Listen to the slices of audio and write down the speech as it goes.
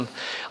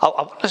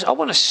I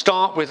want to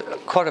start with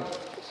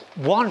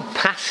one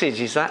passage.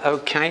 Is that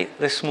okay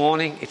this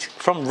morning? It's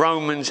from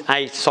Romans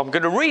 8. So I'm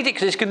going to read it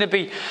because it's going to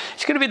be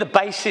the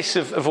basis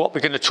of what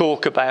we're going to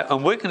talk about.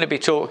 And we're going to be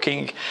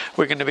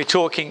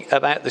talking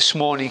about this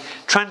morning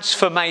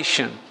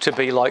transformation to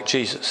be like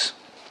Jesus.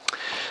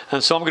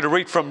 And so I'm going to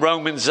read from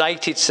Romans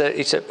 8. It's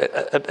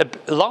a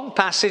long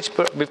passage,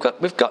 but we've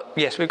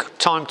got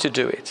time to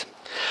do it.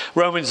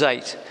 Romans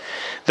 8.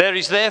 There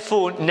is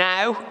therefore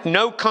now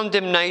no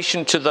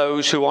condemnation to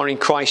those who are in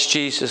Christ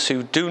Jesus,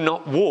 who do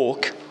not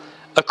walk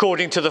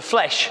according to the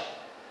flesh,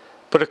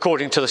 but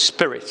according to the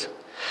Spirit.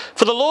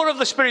 For the law of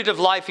the Spirit of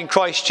life in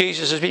Christ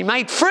Jesus has been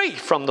made free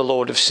from the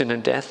law of sin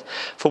and death.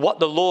 For what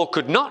the law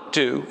could not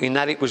do, in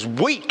that it was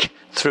weak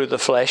through the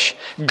flesh,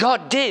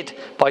 God did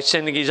by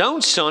sending his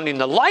own Son in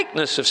the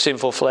likeness of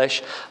sinful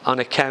flesh on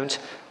account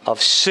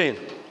of sin.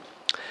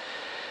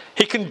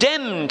 He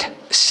condemned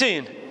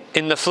sin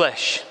in the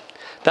flesh,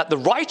 that the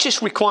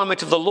righteous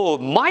requirement of the law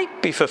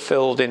might be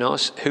fulfilled in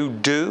us who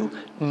do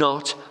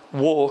not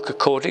walk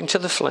according to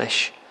the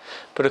flesh,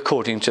 but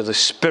according to the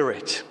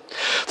Spirit.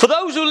 For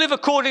those who live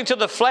according to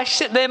the flesh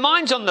set their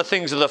minds on the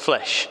things of the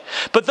flesh,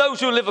 but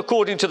those who live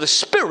according to the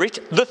Spirit,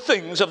 the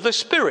things of the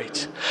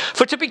Spirit.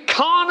 For to be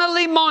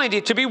carnally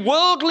minded, to be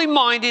worldly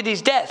minded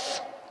is death,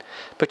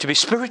 but to be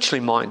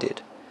spiritually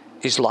minded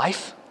is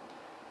life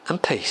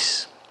and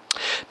peace.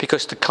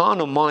 Because the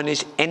carnal mind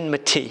is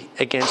enmity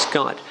against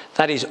God.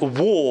 That is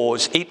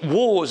wars. It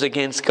wars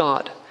against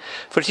God.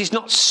 For it is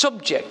not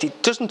subject.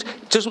 It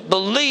doesn't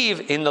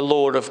believe in the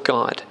law of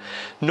God,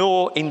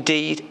 nor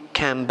indeed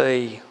can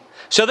be.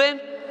 So then,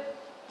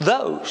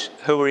 those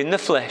who are in the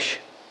flesh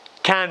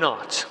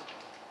cannot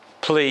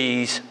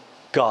please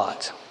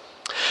God.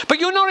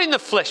 But you're not in the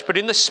flesh, but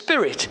in the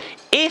Spirit,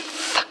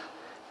 if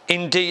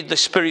indeed the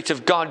Spirit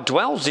of God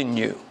dwells in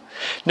you.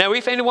 Now,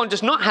 if anyone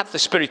does not have the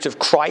Spirit of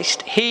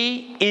Christ,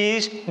 he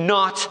is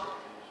not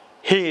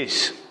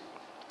his.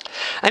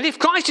 And if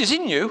Christ is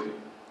in you,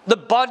 the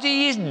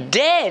body is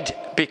dead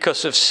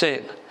because of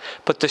sin,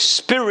 but the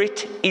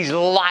Spirit is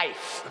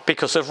life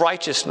because of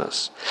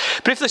righteousness.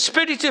 But if the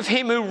Spirit of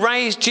him who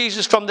raised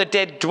Jesus from the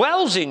dead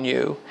dwells in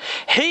you,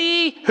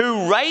 he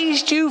who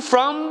raised you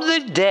from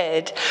the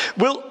dead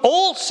will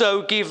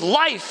also give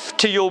life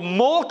to your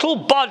mortal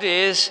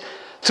bodies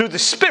through the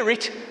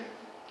Spirit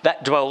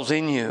that dwells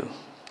in you.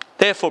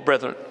 Therefore,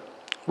 brethren,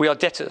 we are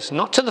debtors,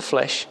 not to the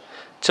flesh,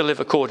 to live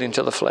according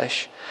to the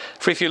flesh.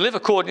 For if you live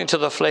according to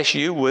the flesh,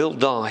 you will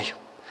die.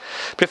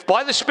 But if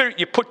by the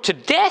Spirit you put to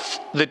death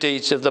the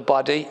deeds of the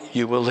body,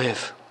 you will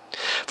live.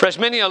 For as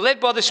many are led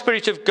by the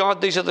Spirit of God,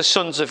 these are the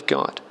sons of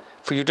God.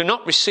 For you do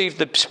not receive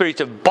the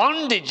spirit of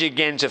bondage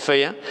again to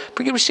fear,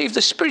 but you receive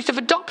the Spirit of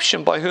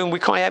adoption, by whom we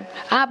cry,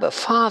 Abba,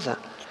 Father.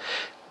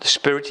 The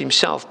Spirit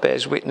himself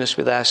bears witness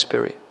with our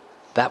spirit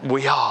that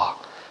we are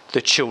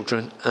the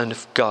children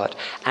of God.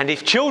 And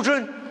if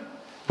children,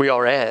 we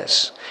are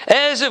heirs.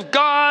 Heirs of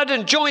God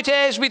and joint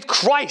heirs with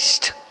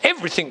Christ.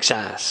 Everything's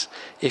ours,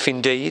 if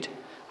indeed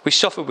we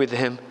suffer with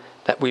him,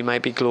 that we may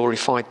be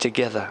glorified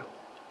together.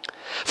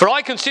 For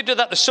I consider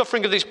that the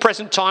suffering of this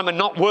present time are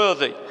not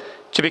worthy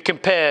to be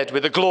compared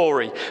with the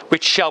glory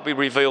which shall be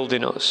revealed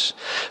in us.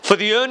 For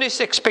the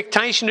earnest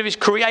expectation of his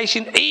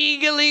creation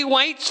eagerly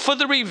waits for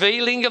the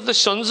revealing of the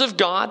sons of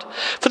God.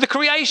 For the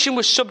creation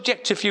was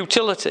subject to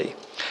futility,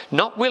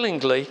 not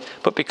willingly,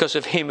 but because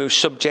of him who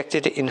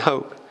subjected it in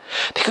hope.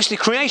 Because the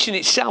creation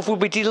itself will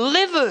be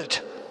delivered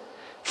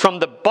from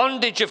the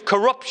bondage of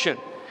corruption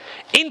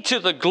into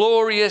the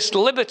glorious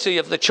liberty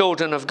of the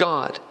children of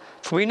God.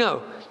 For we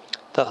know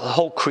that the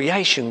whole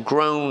creation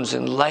groans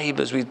and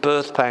labours with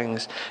birth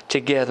pangs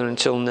together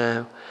until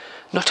now.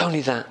 Not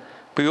only that,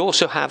 we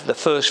also have the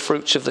first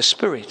fruits of the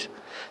Spirit.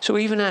 So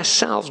even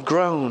ourselves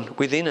groan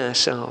within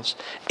ourselves,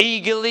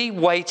 eagerly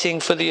waiting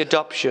for the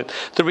adoption,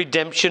 the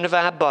redemption of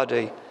our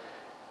body.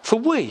 For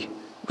we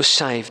were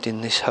saved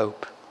in this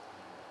hope.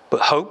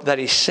 But hope that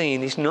is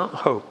seen is not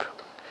hope.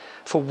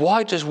 For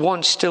why does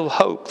one still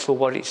hope for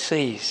what it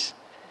sees?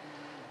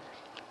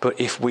 But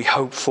if we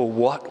hope for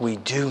what we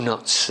do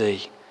not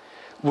see,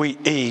 we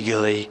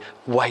eagerly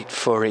wait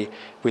for it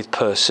with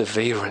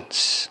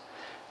perseverance,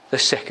 the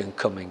second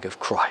coming of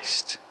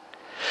Christ.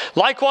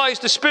 Likewise,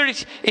 the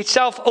Spirit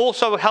itself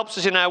also helps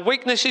us in our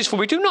weaknesses, for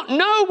we do not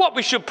know what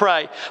we should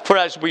pray for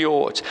as we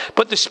ought.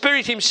 But the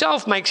Spirit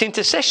himself makes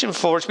intercession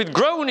for us with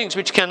groanings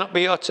which cannot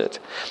be uttered.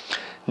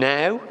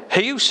 Now,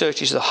 he who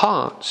searches the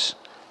hearts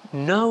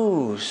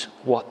knows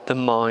what the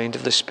mind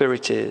of the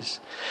Spirit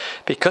is,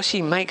 because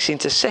he makes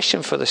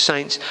intercession for the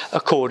saints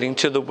according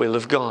to the will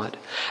of God.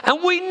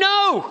 And we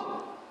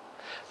know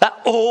that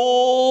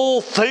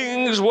all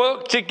things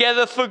work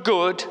together for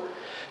good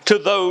to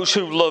those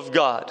who love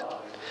God,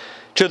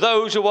 to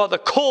those who are the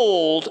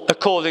called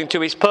according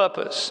to his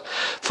purpose.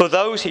 For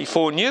those he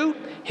foreknew,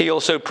 he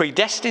also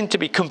predestined to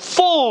be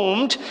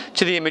conformed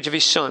to the image of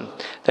his Son,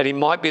 that he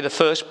might be the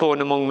firstborn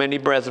among many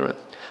brethren.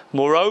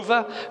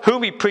 Moreover,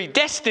 whom he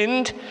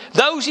predestined,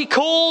 those he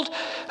called,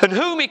 and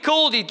whom he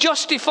called he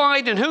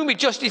justified, and whom he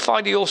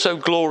justified he also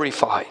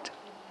glorified.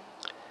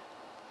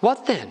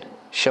 What then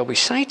shall we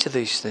say to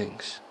these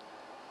things?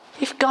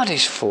 If God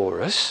is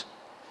for us,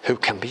 who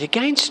can be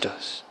against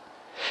us?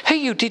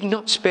 He who did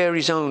not spare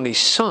his only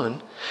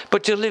Son,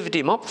 but delivered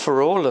him up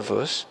for all of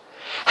us,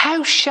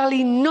 how shall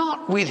he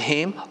not with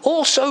him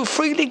also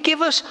freely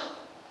give us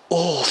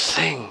all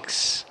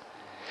things?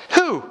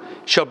 Who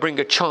shall bring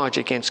a charge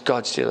against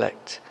God's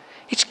elect?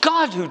 It's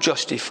God who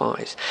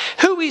justifies.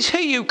 Who is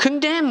he who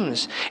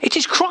condemns? It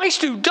is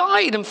Christ who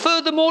died and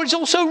furthermore is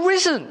also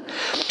risen,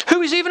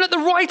 who is even at the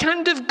right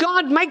hand of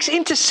God, makes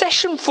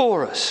intercession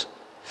for us.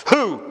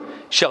 Who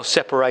shall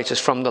separate us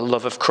from the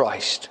love of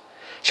Christ?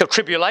 Shall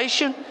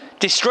tribulation,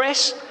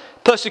 distress,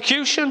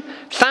 persecution,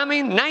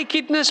 famine,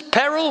 nakedness,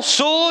 peril,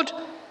 sword?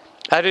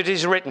 As it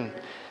is written,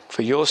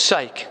 for your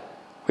sake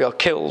we are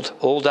killed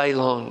all day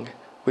long.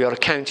 We are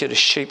accounted as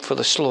sheep for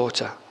the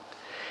slaughter.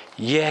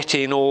 Yet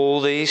in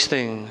all these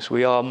things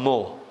we are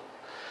more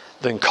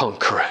than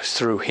conquerors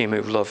through him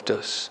who loved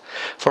us.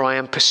 For I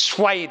am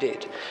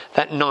persuaded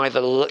that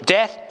neither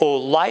death or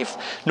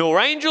life, nor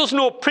angels,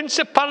 nor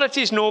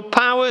principalities, nor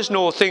powers,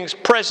 nor things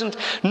present,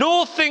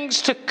 nor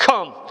things to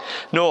come,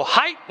 nor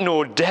height,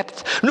 nor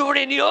depth, nor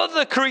any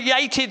other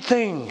created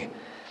thing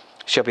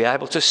shall be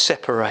able to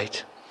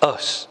separate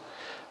us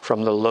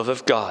from the love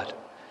of God,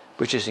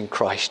 which is in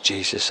Christ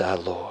Jesus our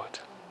Lord.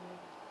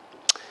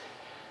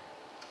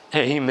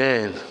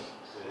 Amen.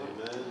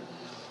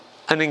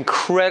 An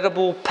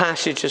incredible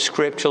passage of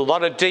scripture, a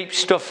lot of deep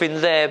stuff in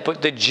there,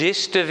 but the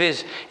gist of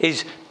it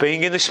is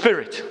being in the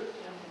Spirit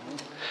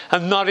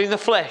and not in the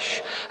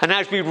flesh. And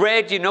as we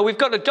read, we've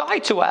got to die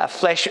to our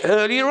flesh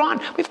earlier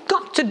on. We've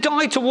got to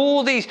die to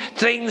all these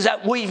things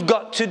that we've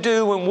got to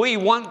do and we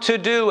want to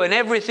do and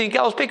everything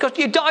else, because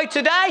you die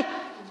today.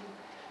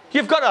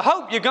 You've got to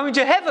hope you're going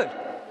to heaven.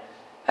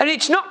 And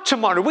it's not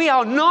tomorrow. We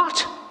are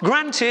not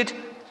granted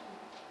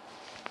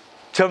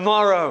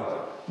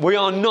tomorrow. We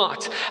are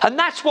not. And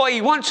that's why he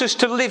wants us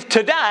to live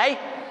today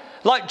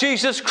like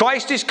Jesus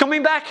Christ is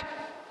coming back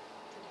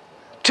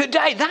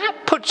today.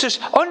 That puts us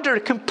under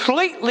a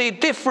completely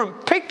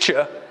different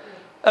picture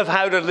of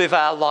how to live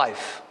our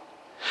life.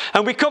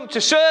 And we come to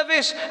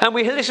service and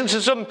we listen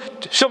to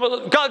some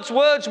of God's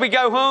words, we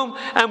go home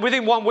and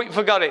within 1 week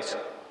forgot it.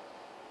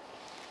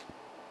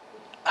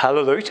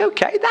 Hallelujah. It's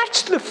okay.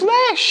 That's the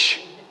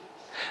flesh.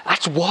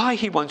 That's why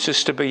he wants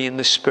us to be in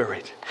the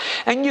Spirit.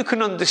 And you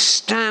can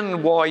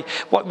understand why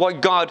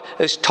God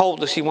has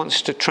told us he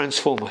wants to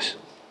transform us.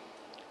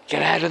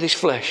 Get out of this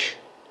flesh.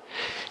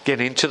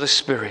 Get into the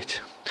Spirit.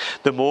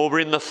 The more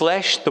we're in the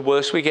flesh, the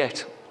worse we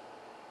get.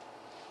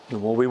 The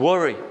more we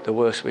worry, the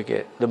worse we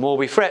get. The more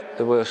we fret,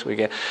 the worse we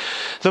get.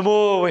 The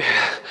more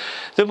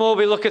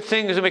we look at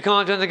things and we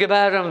can't do anything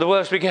about them, the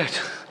worse we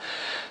get.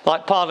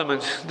 Like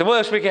Parliament, the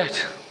worse we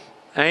get.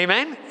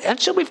 Amen? And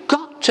so we've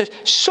got to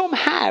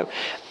somehow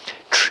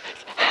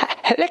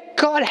let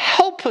God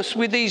help us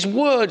with these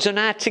words and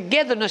our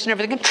togetherness and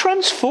everything and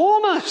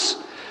transform us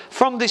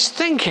from this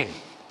thinking.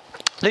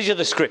 These are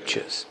the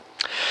scriptures.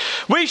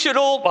 We should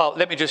all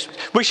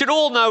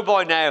know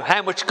by now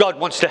how much God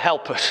wants to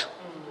help us.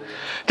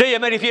 Do you? I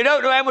mean, if you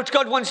don't know how much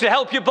God wants to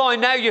help you by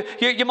now, you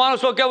might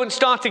as well go and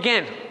start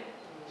again.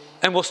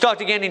 And we'll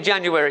start again in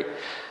January.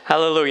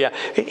 Hallelujah.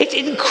 It's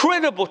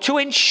incredible to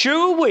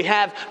ensure we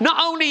have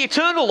not only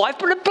eternal life,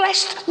 but a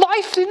blessed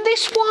life in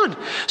this one.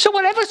 So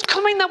whatever's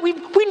coming, that we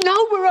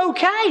know we're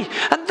okay.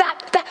 And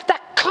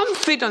that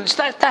confidence,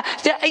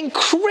 that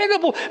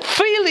incredible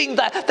feeling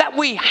that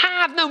we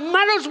have, no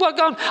matter what's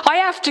going on, I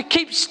have to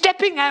keep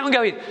stepping out and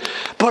going,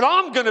 but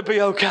I'm going to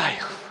be okay.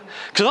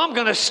 Because I'm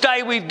going to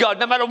stay with God.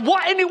 No matter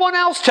what anyone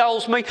else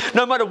tells me,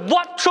 no matter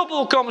what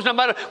trouble comes, no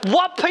matter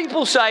what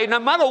people say, no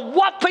matter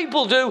what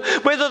people do,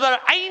 whether they're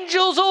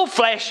angels or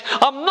flesh,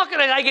 I'm not going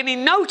to take any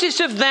notice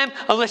of them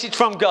unless it's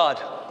from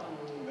God.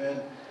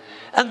 Amen.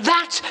 And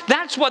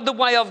that's what the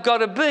way I've got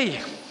to be.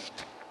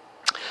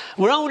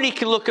 We only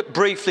can look at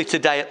briefly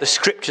today at the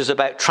scriptures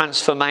about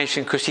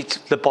transformation, because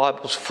the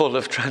Bible's full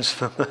of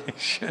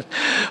transformation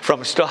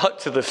from start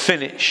to the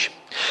finish.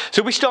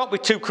 So we start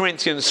with 2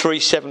 Corinthians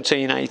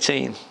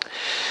 3:17-18.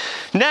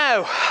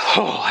 Now,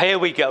 here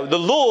we go. The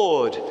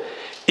Lord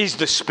is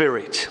the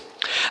Spirit.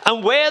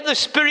 And where the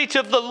Spirit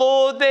of the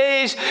Lord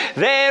is,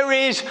 there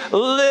is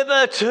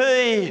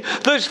liberty.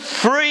 There's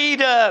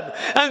freedom.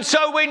 And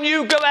so when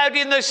you go out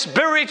in the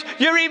Spirit,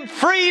 you're in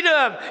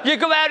freedom. You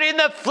go out in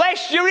the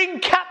flesh, you're in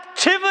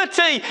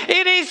captivity.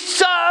 It is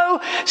so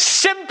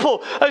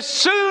simple. As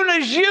soon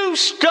as you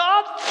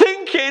stop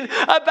thinking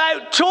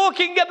about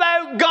talking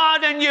about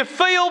God and you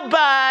feel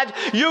bad,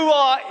 you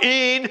are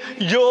in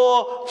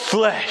your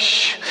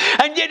flesh.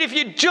 And yet if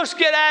you just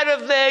get out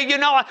of there,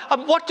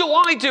 what do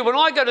I do when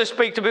I go to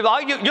speak to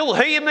people? You'll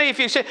hear me if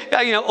you say,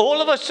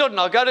 all of a sudden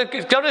I've got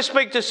to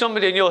speak to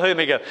somebody and you'll hear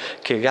me go,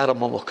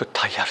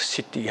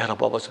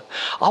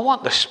 I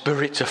want the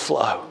Spirit to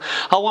flow.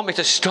 I want me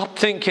to stop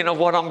thinking of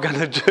what I'm going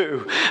to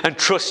do and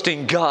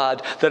trusting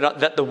God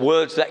that the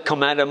words that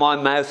come out of my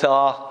mouth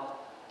are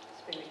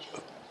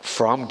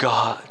from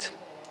God.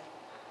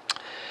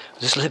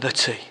 There's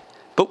liberty.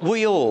 But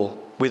we all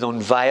with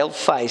unveiled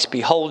face,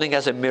 beholding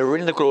as a mirror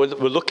in the glory,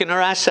 that we're looking at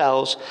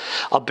ourselves,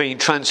 are being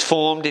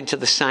transformed into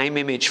the same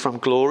image from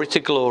glory to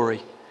glory,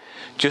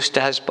 just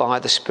as by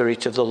the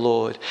Spirit of the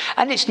Lord.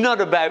 And it's not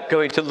about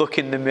going to look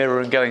in the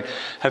mirror and going,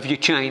 have you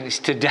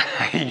changed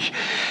today?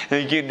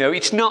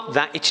 It's not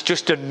that. It's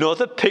just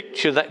another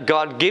picture that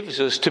God gives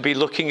us to be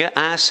looking at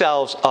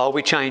ourselves. Are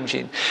we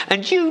changing?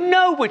 And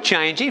we're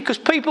changing because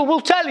people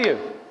will tell you.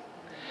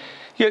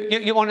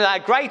 One of our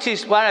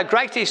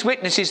greatest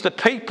witnesses, the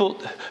people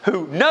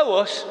who know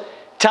us,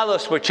 tell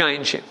us we're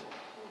changing.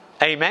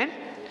 Amen?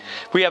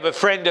 We have a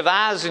friend of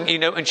ours,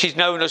 and she's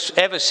known us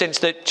ever since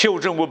the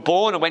children were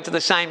born and went to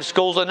the same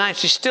schools, and now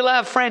she's still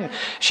our friend.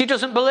 She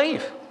doesn't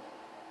believe.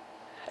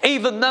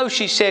 Even though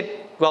she said,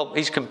 well,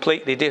 he's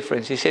completely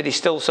different. He said he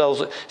still tells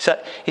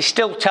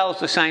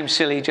the same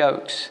silly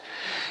jokes.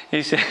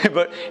 He said,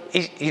 but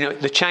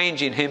the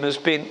change in him has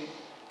been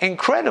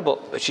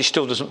incredible, but she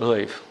still doesn't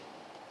believe.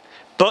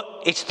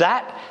 But it's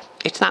that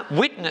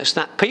witness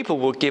that people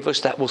will give us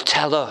that will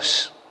tell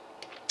us.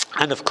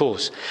 And of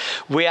course,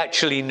 we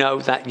actually know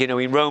that,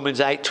 in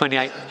Romans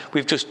 8:28,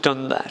 we've just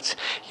done that,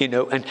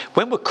 and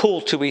when we're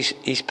called to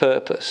his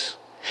purpose,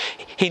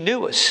 he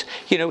knew us,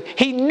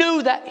 he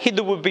knew that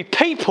there would be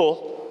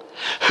people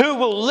who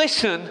will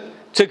listen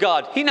to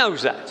God. He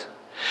knows that.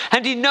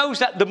 And he knows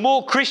that the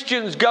more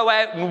Christians go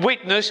out and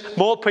witness,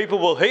 more people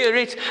will hear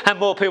it, and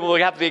more people will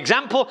have the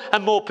example,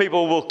 and more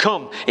people will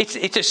come.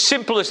 It's as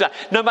simple as that.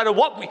 No matter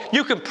what,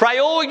 you can pray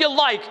all you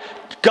like,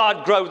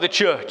 God grow the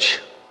church.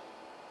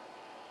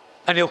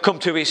 And he'll come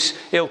to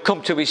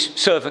his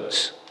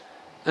servants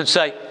and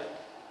say,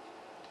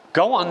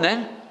 go on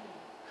then.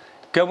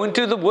 Go and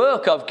do the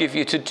work I've given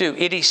you to do.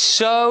 It is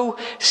so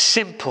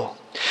simple.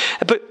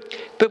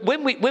 But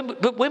when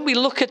we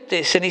look at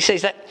this, and he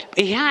says that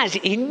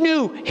he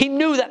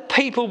knew that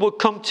people would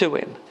come to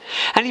him,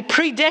 and he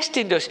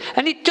predestined us.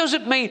 And it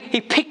doesn't mean he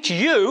picked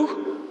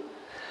you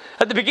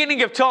at the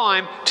beginning of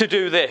time to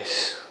do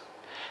this.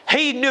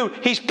 He knew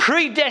his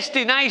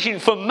predestination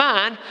for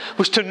man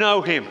was to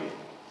know him.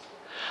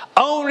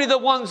 Only the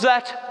ones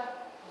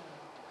that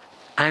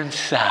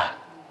answer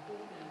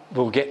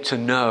will get to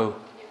know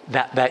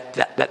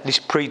that this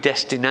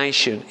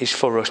predestination is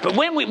for us. But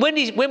when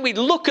we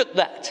look at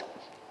that,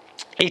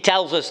 he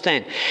tells us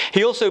then,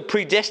 he also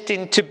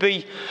predestined to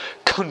be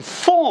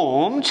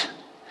conformed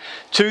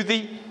to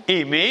the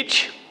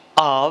image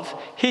of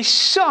his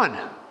Son.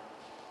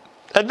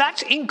 And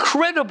that's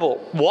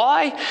incredible.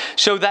 Why?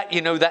 So that,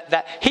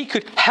 that he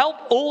could help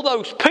all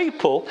those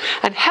people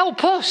and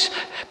help us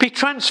be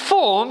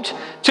transformed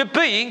to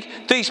being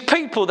these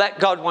people that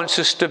God wants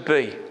us to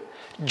be.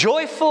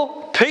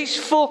 Joyful,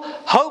 peaceful,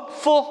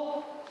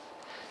 hopeful,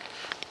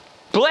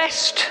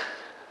 blessed,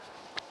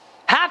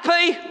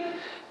 happy.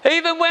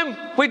 Even when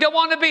we don't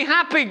want to be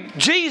happy,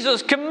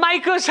 Jesus can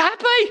make us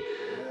happy.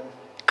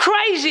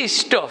 Crazy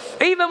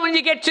stuff. Even when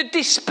you get to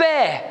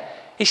despair,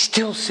 he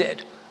still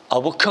said, I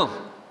will come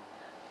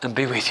and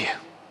be with you.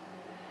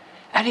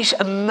 And it's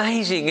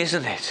amazing,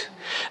 isn't it?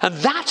 And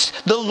that's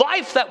the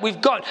life that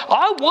we've got.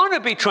 I want to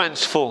be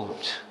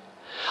transformed.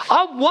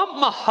 I want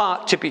my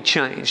heart to be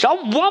changed. I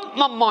want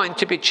my mind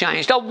to be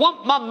changed. I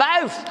want my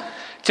mouth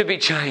to be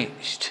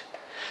changed.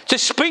 To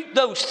speak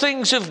those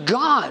things of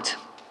God.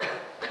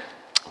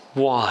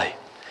 Why?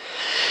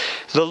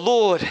 The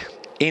Lord,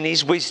 in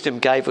his wisdom,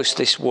 gave us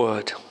this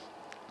word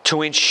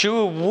to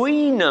ensure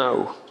we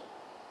know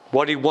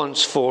what he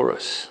wants for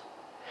us.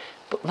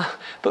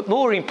 But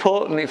more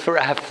importantly for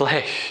our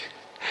flesh,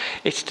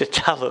 it's to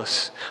tell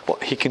us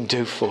what he can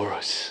do for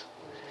us.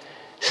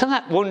 Isn't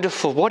that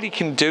wonderful, what he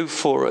can do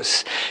for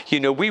us?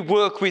 We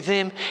work with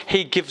him.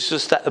 He gives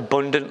us that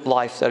abundant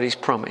life that he's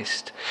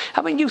promised.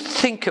 I mean, you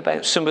think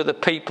about some of the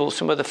people,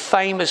 some of the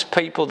famous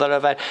people that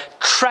have had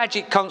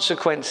tragic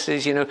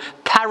consequences,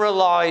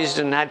 paralyzed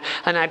and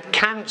had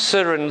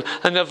cancer and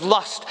have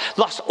lost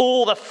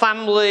all the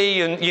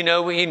family and,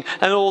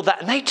 and all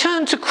that. And they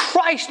turn to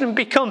Christ and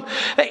become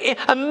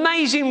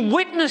amazing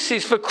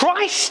witnesses for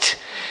Christ.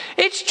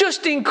 It's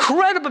just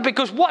incredible,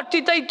 because what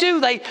did they do?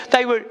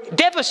 They were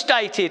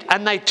devastated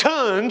and they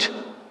turned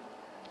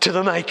to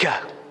the Maker.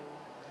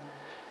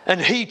 And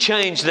he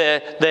changed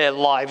their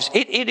lives.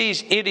 It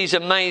is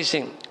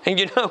amazing.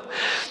 And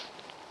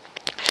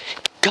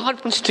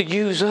God wants to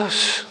use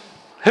us.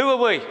 Who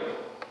are we?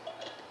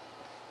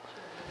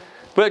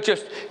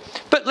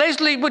 But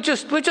Leslie, we're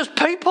just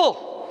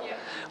people.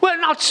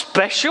 We're not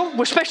special.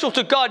 We're special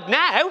to God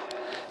now,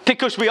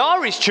 because we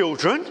are his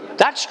children.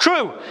 That's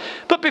true.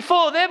 But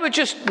before then, we're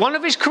just one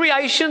of his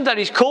creation that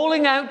he's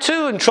calling out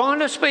to and trying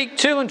to speak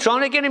to and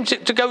trying to get him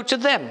to go to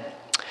them.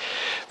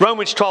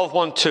 Romans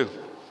 12:1-2.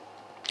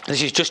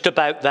 This is just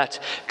about that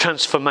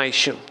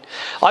transformation.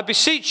 I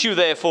beseech you,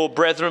 therefore,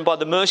 brethren, by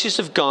the mercies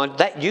of God,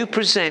 that you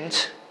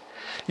present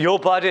your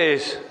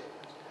bodies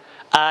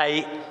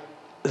a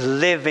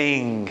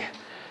living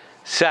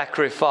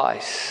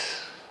sacrifice.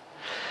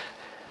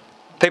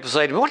 People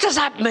say to me, what does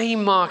that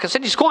mean, Mark? I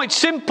said, it's quite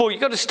simple.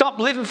 You've got to stop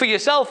living for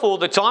yourself all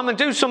the time and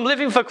do some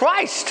living for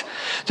Christ.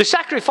 The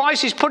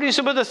sacrifice is putting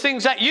some of the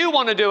things that you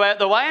want to do out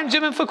the way and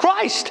doing for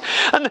Christ.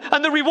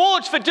 And the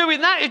rewards for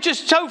doing that is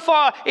just so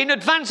far in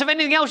advance of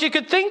anything else you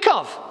could think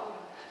of.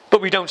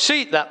 But we don't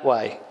see it that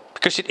way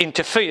because it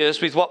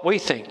interferes with what we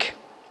think.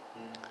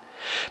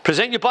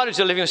 Present your body as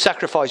a living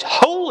sacrifice.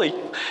 Holy.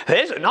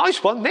 There's a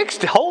nice one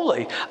next to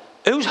holy.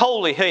 Who's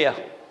holy here?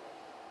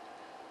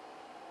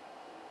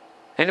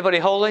 Anybody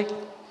holy?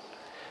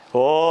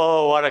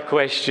 Oh, what a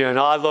question.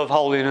 I love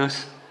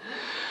holiness.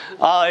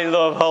 I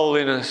love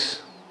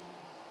holiness.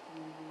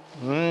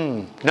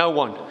 No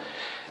one.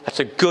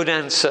 That's a good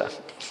answer.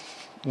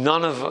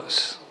 None of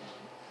us.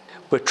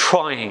 We're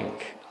trying.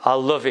 I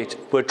love it.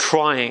 We're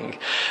trying.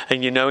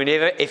 And you know,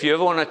 if you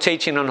ever want a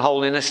teaching on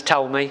holiness,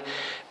 tell me.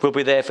 We'll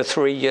be there for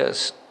 3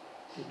 years.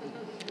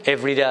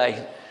 Every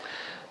day.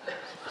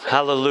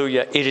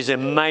 Hallelujah. It is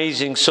an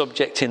amazing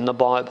subject in the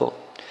Bible.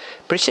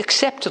 But it's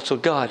acceptable to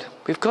God.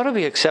 We've got to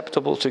be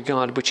acceptable to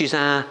God, which is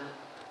our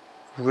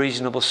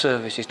reasonable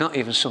service. It's not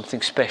even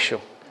something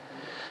special.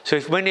 So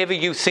if whenever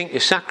you think you're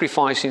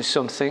sacrificing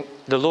something,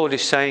 the Lord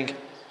is saying,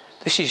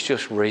 this is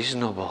just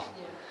reasonable.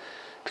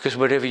 Because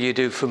whatever you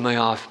do for me,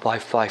 I by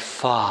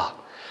far,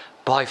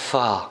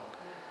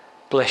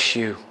 bless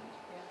you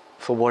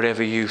for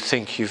whatever you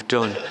think you've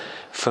done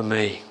for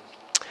me.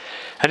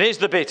 And here's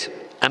the bit.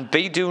 And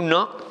do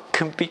not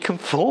be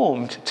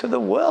conformed to the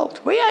world.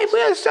 We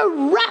are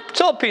so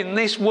wrapped up in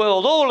this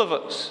world, all of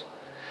us,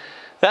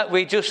 that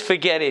we just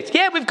forget it.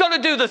 Yeah, we've got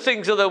to do the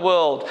things of the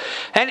world.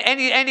 And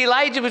any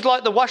lady was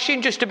like the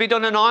washing just to be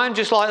done and ironed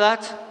just like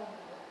that.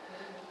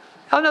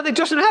 Oh no, that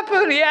doesn't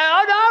happen. Yeah,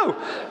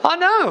 I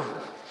know.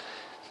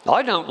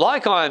 I don't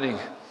like ironing.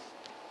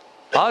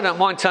 I don't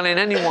mind telling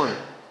anyone.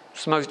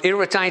 It's the most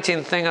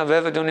irritating thing I've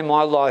ever done in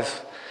my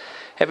life.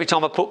 Every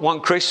time I put one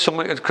crease,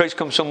 the crease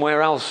comes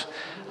somewhere else.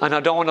 And I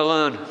don't want to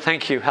learn.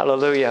 Thank you.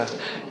 Hallelujah.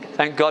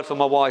 Thank God for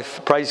my wife.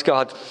 Praise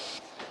God.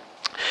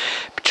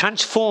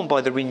 Transformed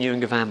by the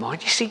renewing of our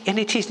mind. You see, and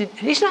isn't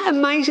that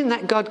amazing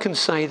that God can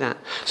say that?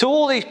 So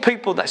all these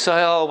people that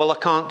say, oh, well, I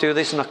can't do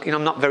this, and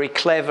I'm not very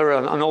clever,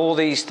 and all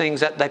these things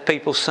that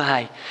people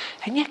say.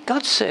 And yet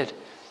God said,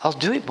 I'll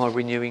do it by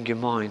renewing your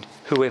mind,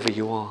 whoever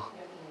you are.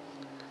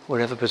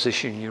 Whatever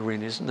position you're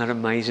in. Isn't that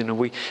amazing? And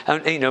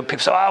people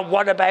say, oh,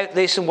 what about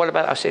this and what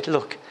about that? I said,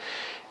 look,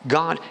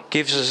 God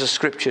gives us the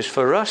scriptures.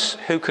 For us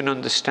who can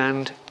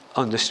understand.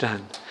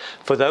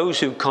 For those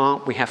who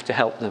can't, we have to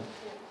help them.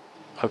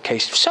 Okay,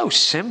 it's so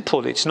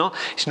simple. It's not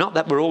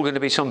that we're all going to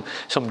be some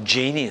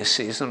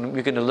geniuses and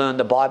we're going to learn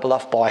the Bible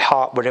off by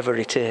heart, whatever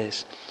it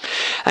is.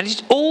 And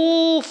it's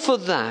all for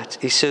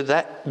that, is so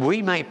that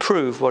we may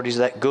prove what is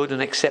that good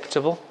and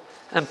acceptable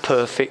and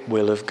perfect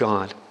will of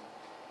God.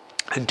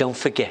 And don't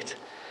forget,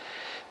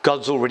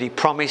 God's already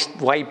promised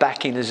way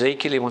back in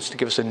Ezekiel, he wants to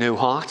give us a new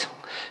heart.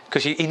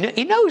 Because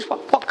he knows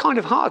what kind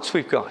of hearts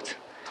we've got.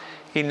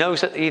 He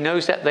knows that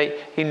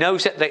they know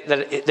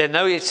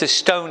it's a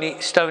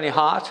stony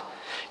heart.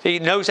 He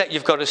knows that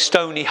you've got a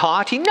stony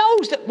heart. He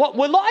knows that what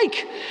we're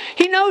like.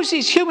 He knows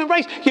his human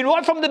race. You know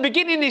what? From the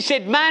beginning he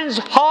said, man's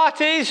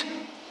heart is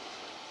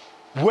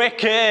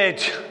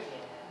wicked.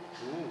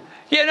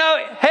 You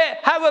know, hey,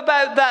 how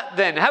about that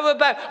then? How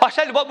about, I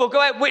said, we'll go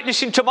out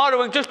witnessing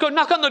tomorrow and just go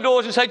knock on the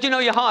doors and say, do you know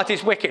your heart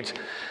is wicked?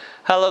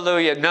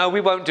 Hallelujah. No, we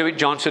won't do it,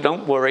 John, so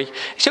don't worry.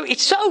 So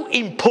it's so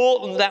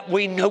important that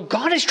we know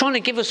God is trying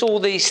to give us all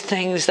these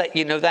things that,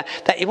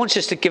 that he wants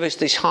us to give us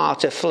this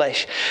heart of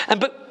flesh.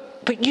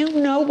 But you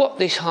know what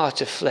this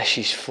heart of flesh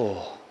is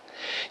for.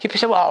 You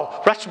say,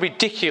 well, that's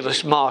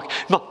ridiculous, Mark.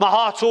 My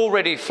heart's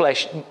already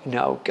flesh.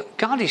 No,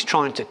 God is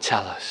trying to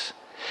tell us.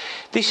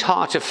 This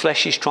heart of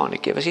flesh he's trying to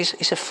give us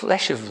is a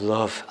flesh of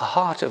love, a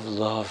heart of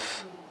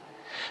love.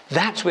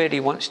 That's where he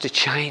wants to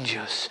change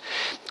us.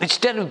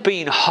 Instead of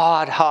being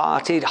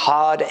hard-hearted,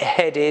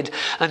 hard-headed,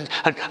 and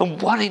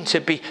wanting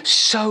to be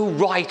so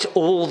right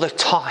all the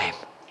time.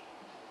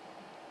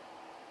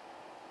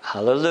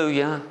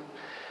 Hallelujah.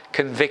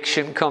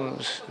 Conviction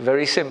comes.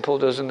 Very simple,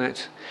 doesn't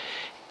it?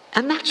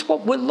 And that's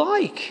what we're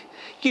like.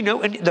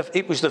 And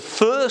it was the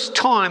first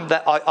time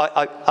that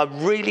I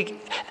really,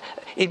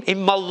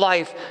 in my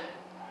life,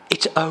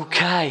 it's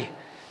okay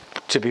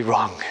to be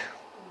wrong.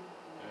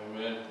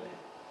 Amen.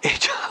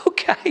 It's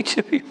okay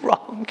to be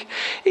wrong.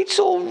 It's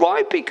all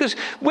right, because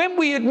when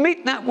we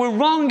admit that we're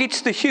wrong, it's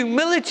the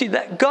humility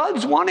that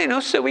God's wanting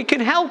us so he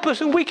can help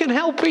us and we can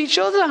help each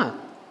other. Amen.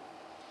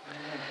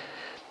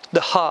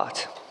 The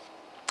heart.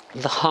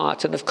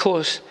 And of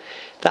course,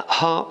 that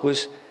heart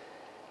was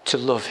to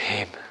love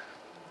him.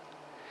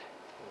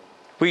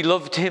 We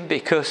loved him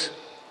because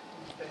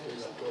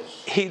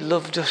he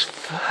loved us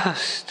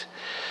first.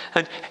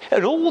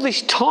 And all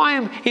this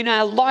time in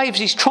our lives,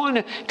 he's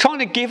trying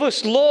to give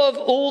us love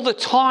all the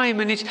time.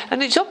 And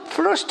it's up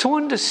for us to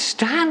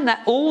understand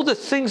that all the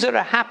things that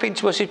are happening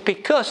to us is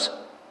because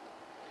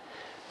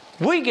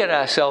we get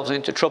ourselves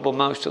into trouble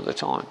most of the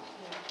time.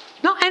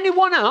 Not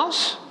anyone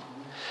else.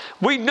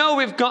 We know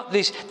we've got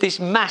this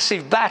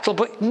massive battle,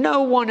 but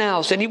no one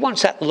else. And he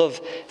wants that love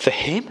for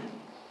him.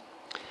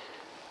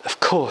 Of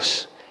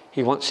course,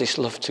 he wants this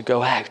love to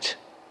go out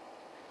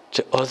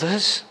to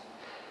others.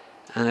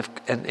 And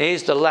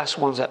here's the last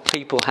ones that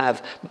people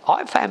have.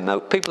 I've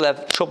found people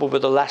have trouble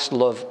with the last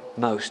love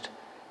most.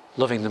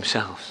 Loving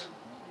themselves.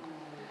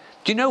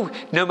 Do you know,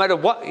 no matter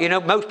what,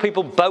 most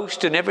people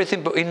boast and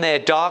everything, but in their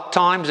dark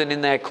times and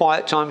in their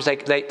quiet times,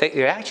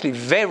 they're actually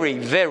very,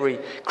 very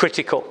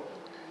critical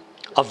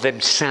of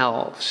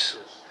themselves.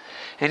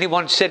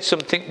 Anyone said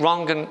something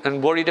wrong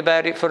and worried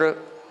about it for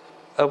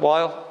a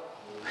while?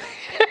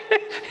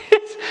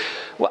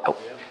 Well,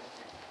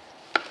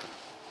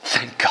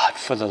 thank God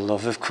for the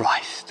love of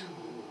Christ.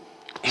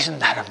 Isn't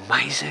that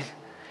amazing?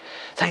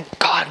 Thank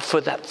God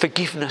for that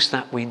forgiveness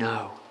that we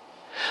know.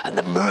 And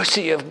the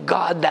mercy of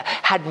God that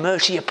had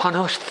mercy upon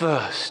us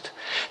first.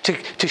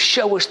 To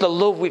show us the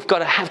love we've got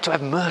to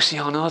have mercy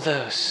on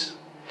others.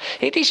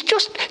 It is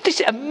just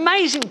this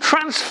amazing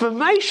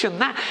transformation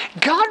that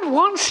God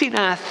wants in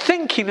our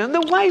thinking and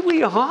the way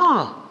we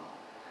are.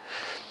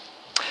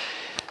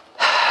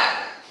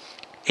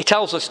 He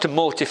tells us to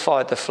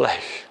mortify the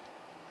flesh.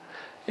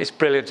 It's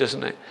brilliant,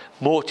 isn't it?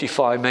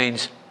 Mortify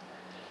means,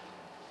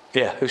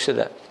 who said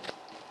that?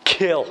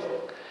 Kill.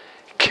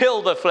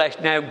 Kill the flesh.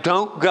 Now,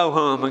 don't go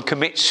home and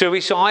commit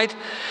suicide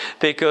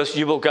because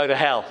you will go to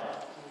hell.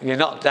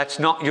 That's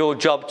not your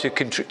job to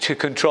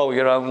control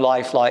your own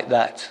life like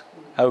that.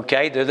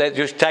 Okay?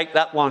 Just take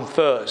that one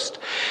first.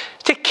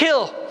 To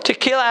kill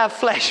our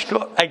flesh.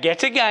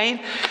 Yet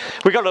again,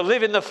 we've got to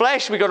live in the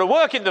flesh. We've got to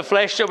work in the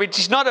flesh. So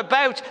it's not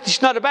about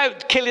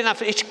killing our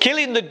flesh. It's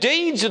killing the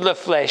deeds of the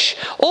flesh.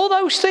 All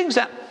those things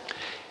that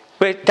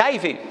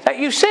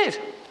you said.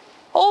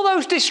 All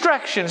those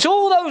distractions,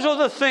 all those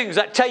other things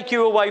that take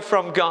you away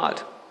from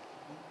God.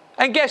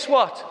 And guess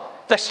what?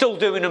 They're still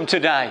doing them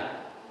today.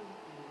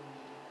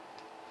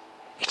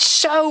 It's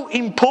so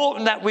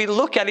important that we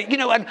look at it,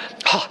 and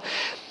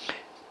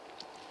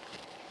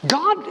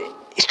God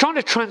is trying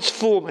to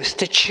transform us,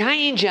 to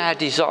change our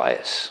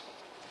desires.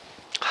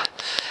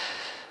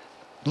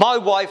 My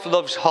wife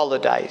loves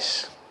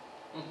holidays.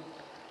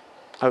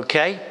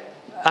 Okay?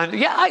 And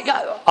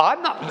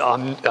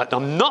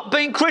I'm not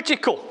being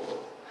critical.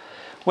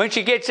 When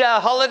she gets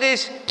our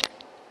holidays,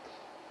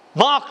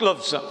 Mark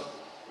loves them.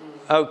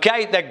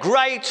 Okay, they're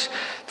great.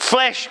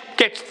 Flesh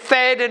gets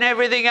fed and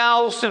everything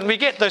else, and we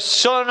get the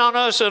sun on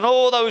us and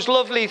all those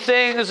lovely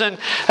things, and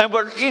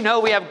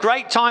we have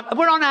great time.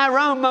 We're on our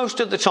own most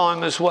of the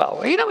time as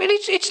well.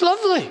 It's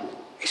lovely.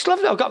 It's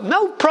lovely. I've got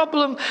no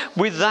problem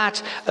with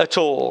that at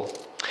all.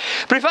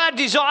 But if our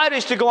desire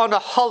is to go on a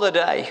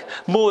holiday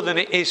more than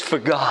it is for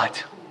God,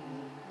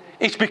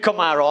 it's become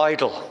our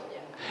idol.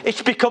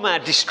 It's become our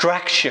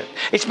distraction.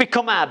 It's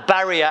become our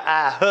barrier,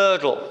 our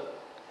hurdle.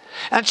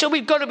 And so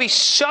we've got to be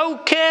so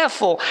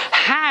careful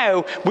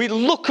how we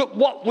look at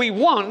what we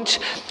want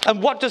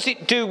and what does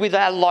it do with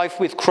our life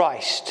with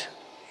Christ.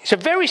 It's a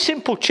very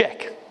simple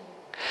check.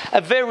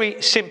 A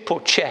very simple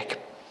check.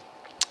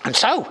 And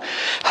so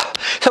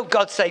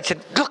God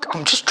said, look,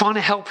 I'm just trying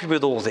to help you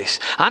with all this.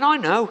 And I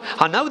know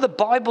the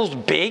Bible's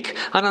big,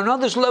 and I know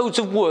there's loads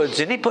of words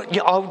in it, but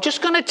I'm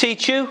just going to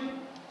teach you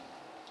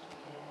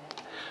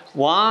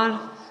one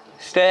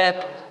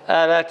step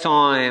at a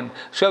time.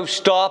 So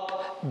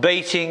stop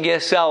beating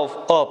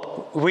yourself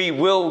up. We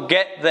will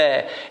get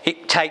there.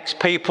 It takes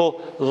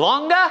people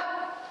longer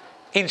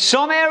in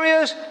some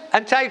areas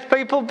and takes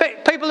people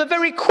are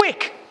very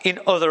quick in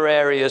other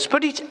areas.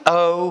 But it's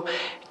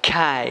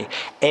okay.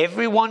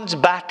 Everyone's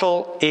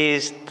battle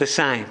is the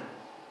same.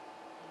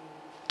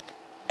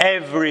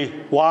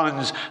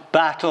 Everyone's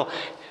battle.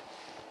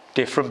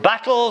 Different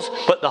battles,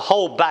 but the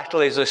whole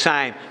battle is the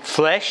same.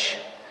 Flesh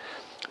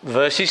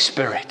versus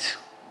spirit.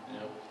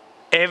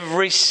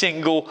 Every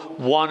single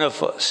one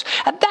of us.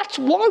 And that's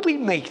why we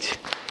meet.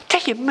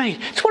 Tell you, mate,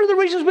 it's one of the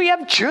reasons we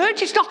have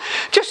church. It's not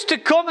just to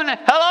come and,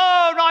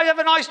 hello, have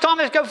a nice time,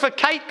 let's go for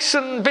cakes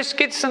and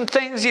biscuits and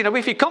things.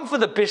 If you come for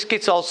the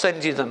biscuits, I'll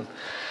send you them.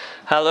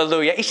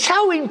 Hallelujah. It's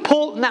so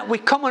important that we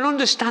come and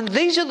understand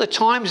these are the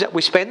times that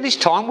we spend this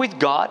time with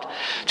God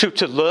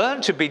to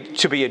learn, to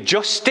be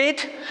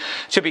adjusted,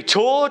 to be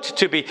taught,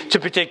 to be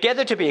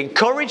together, to be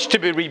encouraged, to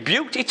be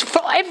rebuked. It's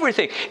for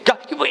everything. God,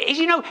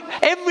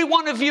 every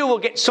one of you will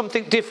get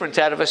something different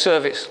out of a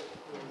service.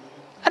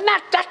 And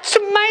that's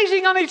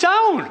amazing on its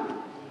own.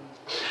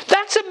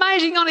 That's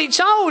amazing on its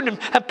own. And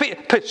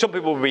some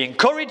people will be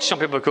encouraged. Some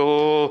people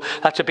go, oh,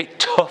 that's a bit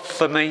tough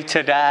for me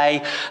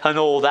today and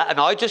all that. And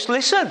I just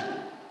listen.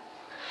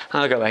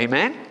 And I go,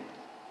 amen.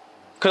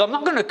 Because I'm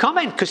not going to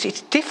comment because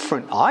it's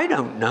different. I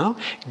don't know.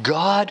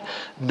 God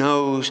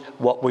knows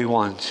what we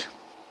want.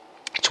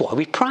 It's why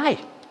we pray.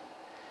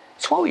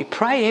 It's why we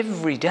pray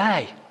every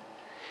day.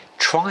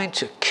 Trying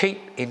to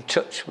keep in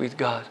touch with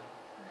God.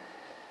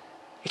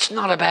 It's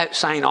not about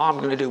saying, I'm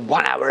going to do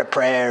 1 hour of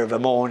prayer of a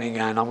morning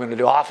and I'm going to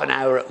do half an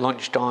hour at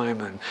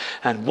lunchtime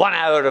and 1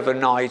 hour of a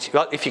night.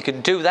 If you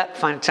can do that,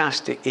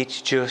 fantastic.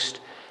 It's just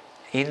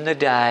in the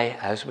day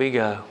as we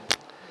go.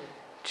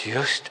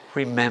 Just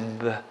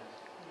remember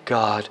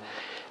God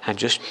and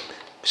just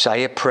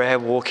say a prayer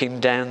walking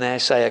down there,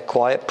 say a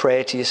quiet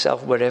prayer to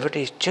yourself, whatever it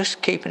is,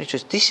 just keeping it.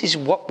 Just, this is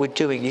what we're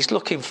doing. He's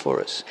looking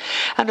for us.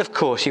 And of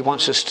course, he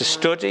wants us to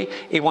study.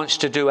 He wants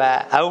to do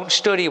our own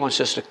study. He wants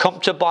us to come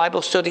to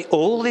Bible study.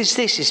 All this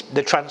is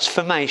the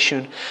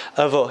transformation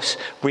of us,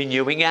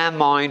 renewing our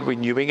mind,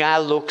 renewing our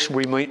looks,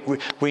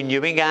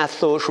 renewing our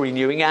thoughts,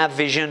 renewing our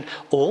vision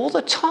all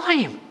the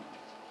time.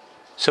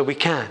 So we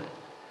can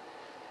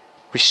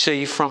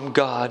receive from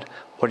God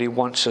what he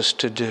wants us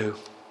to do.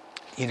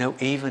 You know,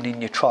 even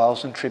in your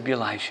trials and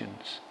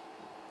tribulations,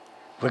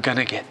 we're going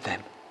to get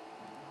them.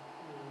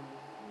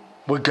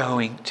 We're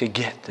going to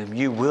get them.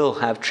 You will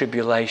have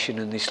tribulation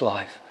in this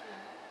life.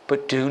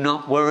 But do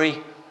not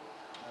worry.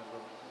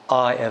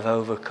 I have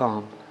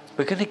overcome.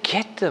 We're going to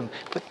get them.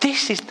 But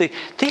this is the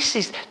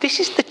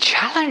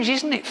challenge,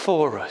 isn't it,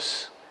 for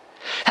us?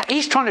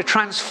 He's trying to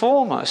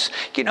transform us.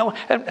 You know,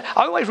 and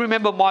I always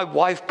remember my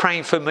wife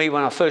praying for me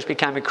when I first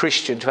became a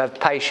Christian to have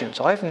patience.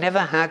 I've never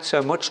had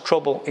so much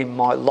trouble in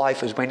my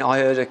life as when I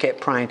heard her kept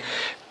praying,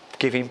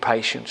 give him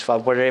patience, for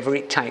whatever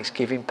it takes,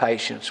 give him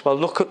patience. Well,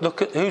 look at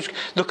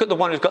the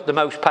one who's got the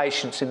most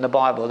patience in the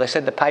Bible. They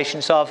said the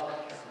patience of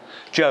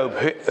Job.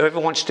 Whoever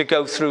wants to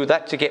go through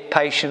that to get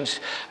patience,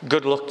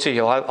 good luck to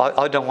you.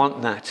 I don't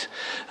want that.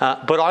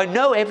 But I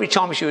know every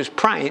time she was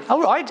praying,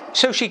 all right,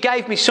 so she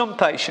gave me some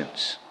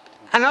patience.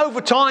 And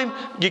over time,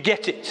 you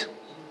get it.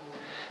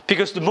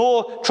 Because the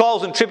more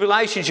trials and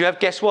tribulations you have,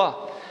 guess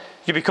what?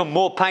 You become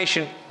more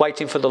patient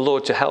waiting for the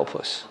Lord to help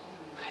us.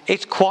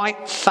 It's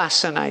quite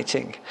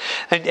fascinating.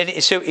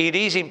 And so it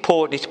is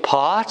important. It's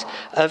part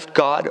of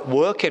God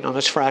working on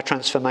us for our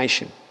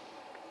transformation.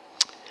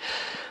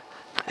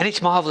 And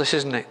it's marvellous,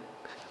 isn't it?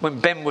 When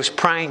Ben was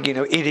praying, you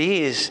know,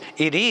 it's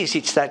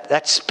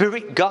that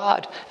Spirit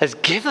God has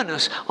given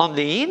us on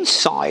the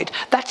inside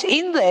that's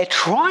in there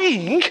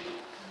trying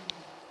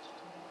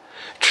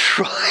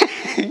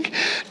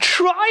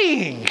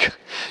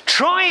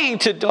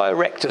to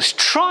direct us,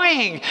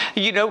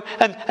 you know,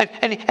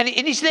 and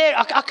he's there.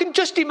 I can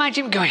just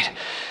imagine him going,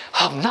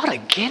 oh, not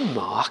again,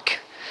 Mark.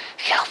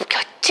 Oh,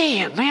 God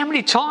damn, how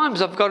many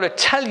times I've got to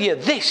tell you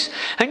this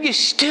and you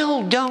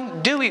still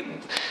don't do it.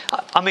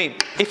 I mean,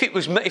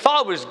 if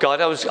I was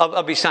God,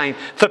 I'd be saying,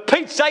 for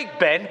Pete's sake,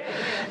 Ben,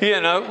 you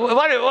know,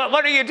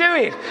 what are you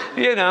doing?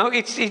 You know,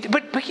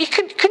 but you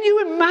can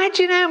you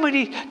imagine how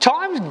many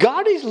times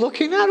God is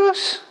looking at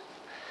us?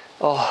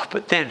 Oh,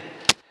 but then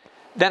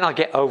I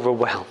get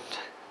overwhelmed.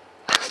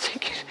 I'm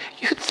thinking,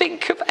 you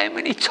think of how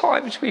many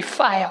times we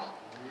fail.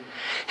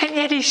 And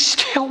yet he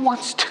still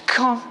wants to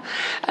come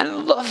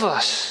and love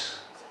us.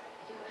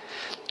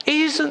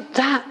 Isn't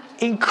that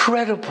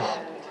incredible?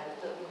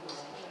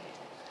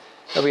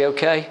 Are we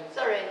okay?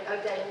 Sorry,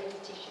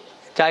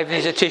 Dave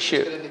needs a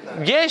tissue. Dave needs a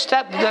tissue. Yes,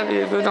 that'd be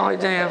a good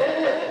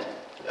idea.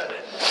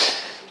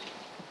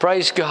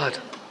 Praise God.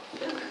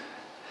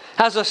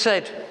 As I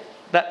said,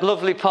 that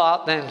lovely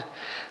part then,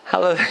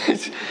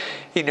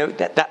 you know,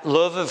 that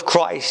love of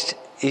Christ,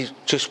 he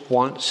just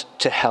wants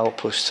to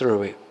help us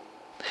through it.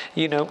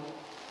 You know,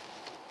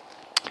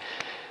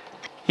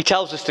 he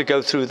tells us to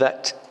go through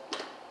that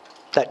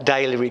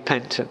daily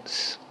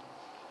repentance,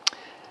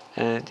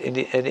 and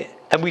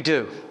we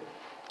do,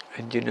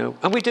 and you know,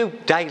 and we do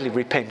daily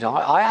repent.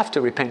 I have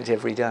to repent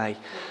every day.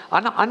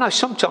 I know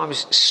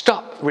sometimes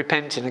stop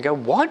repenting and go,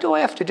 why do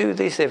I have to do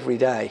this every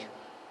day?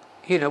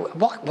 You know,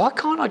 why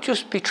can't I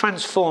just be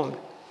transformed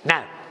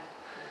now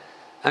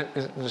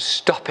and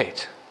stop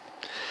it?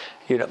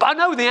 You know, but I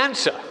know the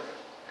answer.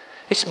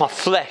 It's my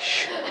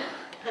flesh.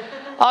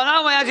 I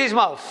know my answer is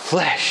my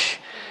flesh.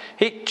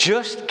 It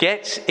just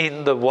gets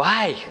in the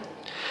way.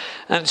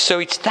 And so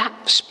it's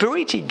that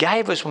Spirit he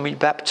gave us when we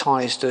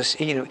baptized us,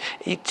 you know,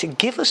 to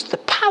give us the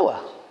power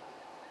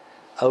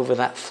over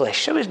that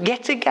flesh. So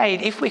yet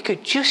again, if we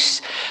could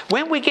just,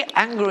 when we get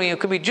angry,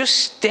 could we just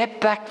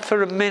step back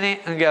for a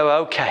minute and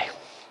go, okay,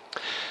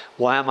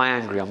 why am I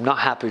angry? I'm not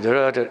happy.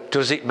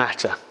 Does it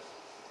matter?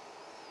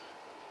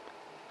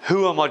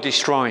 Who am I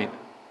destroying?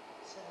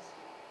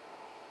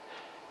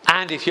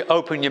 And if you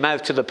open your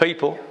mouth to the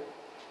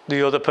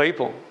other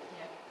people,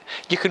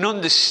 you can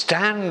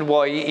understand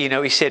why, you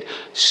know, he said,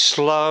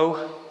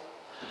 slow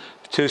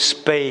to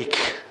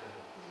speak.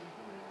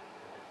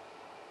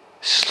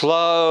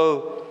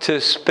 Slow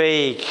to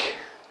speak.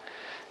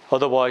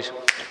 Otherwise,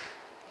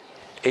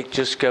 it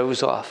just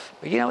goes off.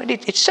 You know,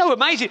 it's so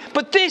amazing.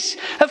 But this,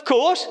 of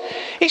course,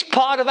 is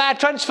part of our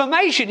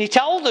transformation. He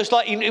told us,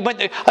 like,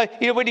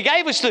 when he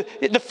gave us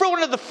the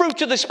fruit of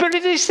the Spirit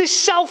is this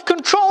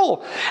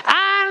self-control.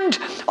 And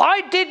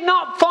I did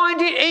not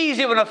find it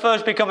easy when I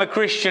first became a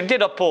Christian,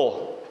 did I,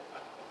 Paul?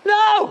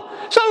 No.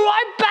 So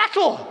I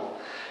battle.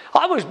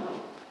 I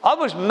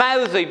was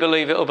mouthy,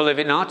 believe it or believe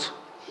it not.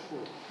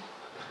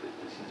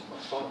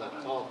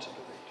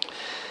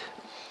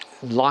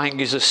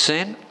 Lying is a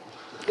sin.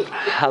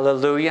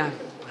 Hallelujah.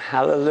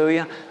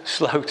 Hallelujah.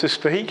 Slow to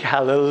speak.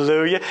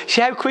 Hallelujah.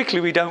 See how quickly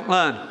we don't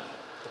learn.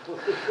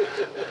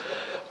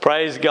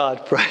 Praise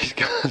God. Praise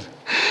God.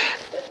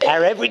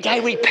 Our everyday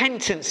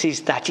repentance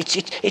is that.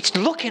 It's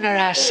looking at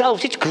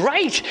ourselves. It's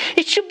great.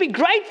 It should be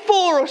great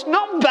for us,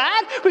 not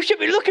bad. We should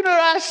be looking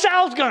at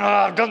ourselves going, oh,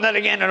 I've done that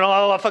again, and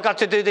oh, I forgot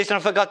to do this, and I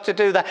forgot to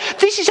do that.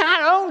 This is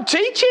our own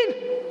teaching.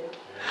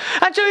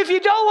 And so if you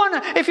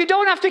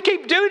don't have to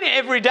keep doing it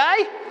every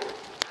day,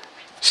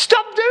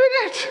 stop doing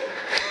it.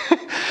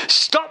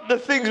 Stop the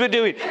things we're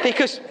doing,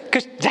 because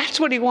that's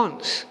what he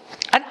wants.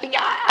 And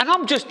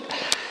I'm just,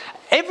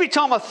 every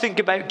time I think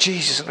about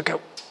Jesus, and I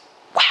go,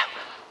 wow,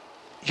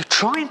 you're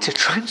trying to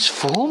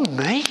transform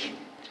me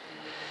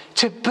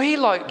to be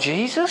like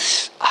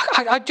Jesus?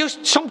 I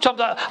just,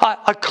 sometimes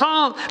I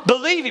can't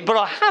believe it, but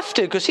I have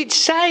to, because it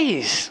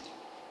says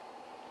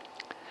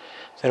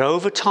that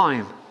over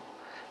time,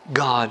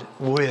 God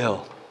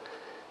will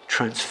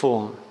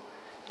transform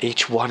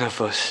each one of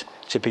us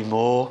to be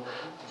more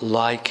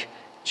like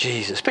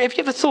Jesus. But have you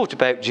ever thought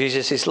about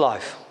Jesus'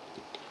 life?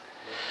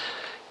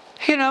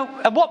 You know,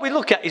 and what we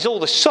look at is all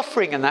the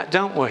suffering and that,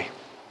 don't we?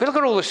 We look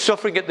at all the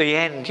suffering at the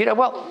end. You know,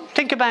 well,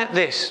 think about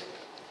this.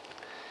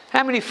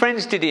 How many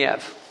friends did he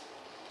have?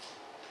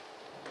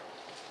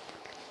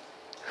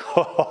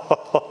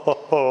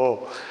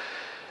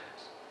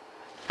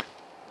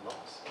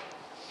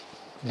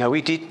 No,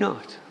 he did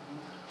not.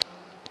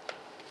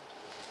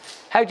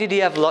 How did he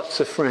have lots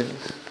of friends?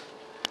 Is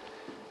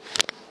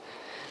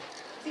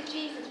it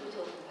Jesus we're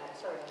talking about?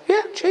 Sorry.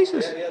 Yeah,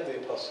 Jesus. Yeah, he had the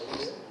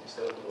apostles,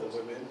 the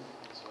women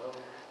as well,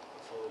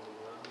 that followed him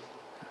around.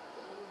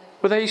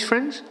 Were they his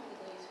friends?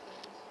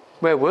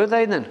 Where were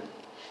they then?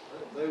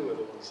 They were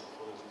the ones that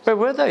followed him. Where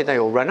were they? They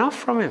all ran off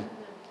from him.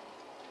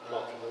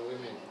 Not from the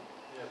women.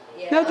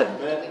 Yeah, No, the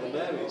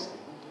Marys.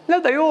 No,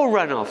 they all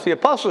ran off. The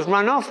apostles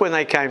ran off when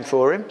they came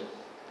for him.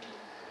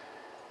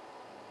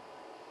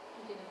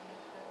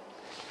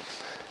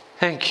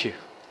 Thank you.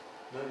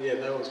 No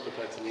one's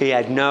prepared to leave. He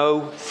had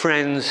no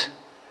friends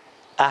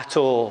at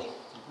all.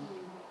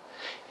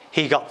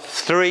 He got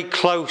 3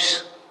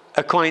 close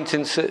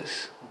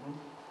acquaintances.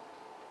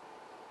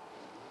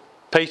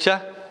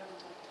 Peter,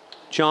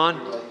 John.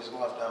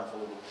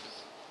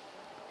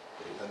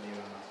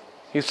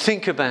 You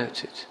think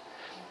about it.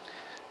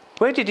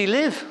 Where did he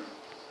live?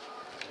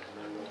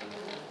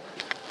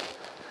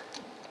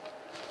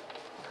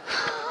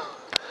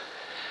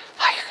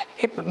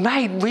 It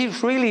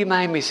really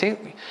made me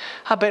think,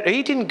 I bet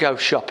he didn't go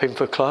shopping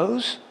for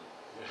clothes.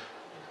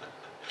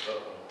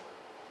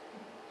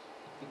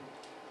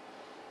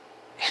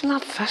 Isn't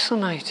that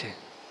fascinating?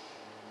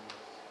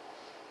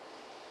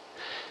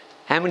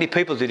 How many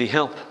people did he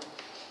help?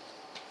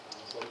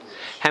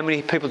 How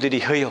many people did he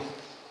heal?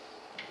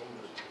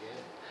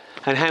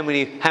 And how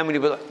many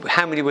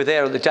were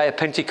there on the day of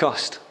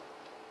Pentecost?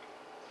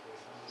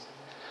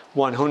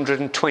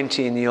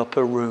 120 in the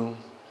upper room.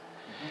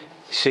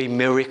 See,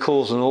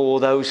 miracles and all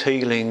those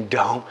healing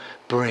don't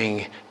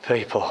bring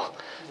people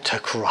to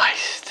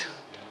Christ.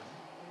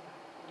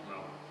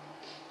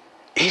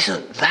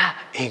 Isn't that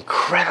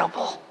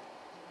incredible?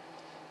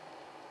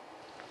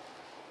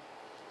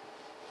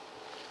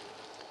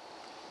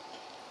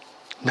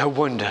 No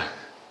wonder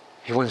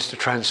he wants to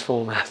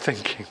transform our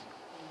thinking.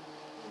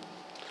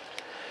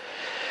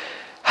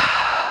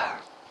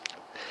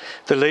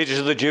 The leaders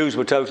of the Jews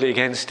were totally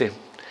against him.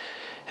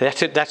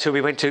 That's who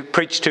we went to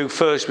preach to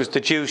first, was the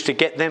Jews, to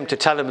get them to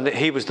tell him that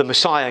he was the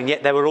Messiah, and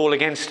yet they were all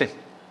against him.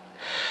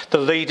 The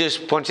leaders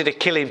wanted to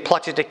kill him,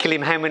 plotted to kill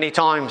him how many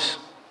times?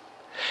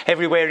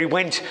 Everywhere he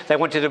went, they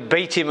wanted to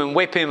beat him and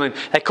whip him, and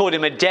they called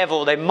him a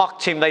devil, they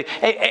mocked him,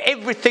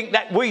 everything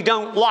that we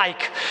don't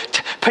like.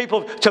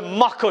 People to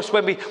mock us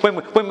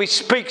when we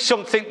speak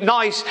something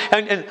nice,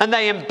 and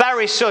they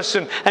embarrass us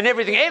and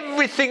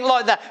everything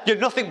like that. You're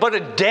nothing but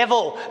a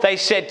devil, they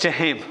said to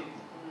him.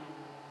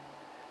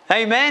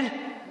 Amen?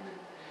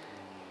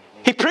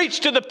 He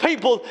preached to the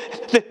people,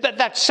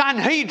 that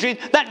Sanhedrin,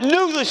 that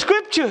knew the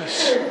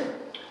scriptures.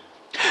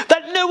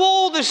 That knew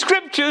all the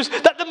scriptures,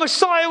 that the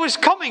Messiah was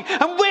coming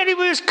and where he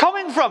was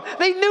coming from.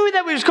 They knew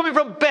that he was coming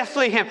from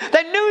Bethlehem.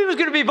 They knew he was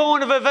going to be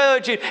born of a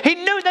virgin. They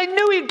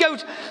knew he'd go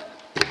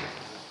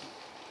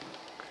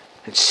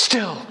and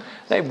still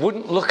they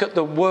wouldn't look at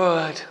the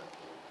word.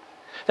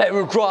 They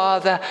would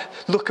rather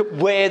look at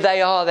where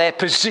they are, their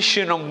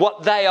position, and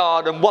what they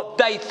are and what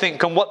they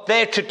think and what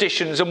their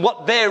traditions and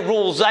what their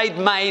rules they'd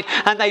made,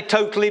 and they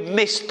totally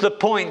missed the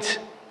point.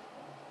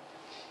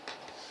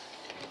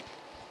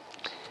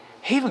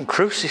 Even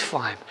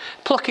crucify him,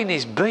 plucking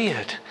his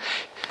beard,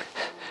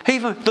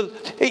 even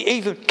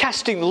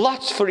casting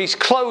lots for his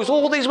clothes.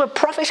 All these were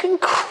prophecies.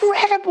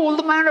 Incredible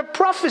amount of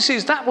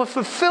prophecies that were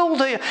fulfilled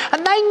here,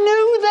 and they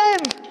knew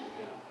them,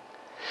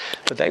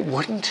 but they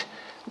wouldn't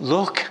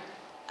look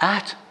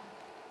at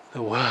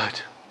the word.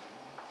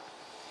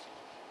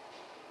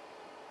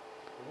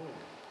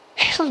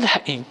 Isn't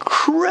that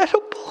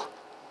incredible?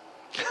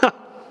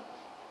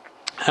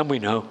 And we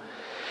know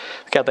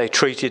how they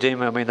treated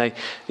him. I mean,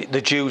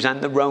 the Jews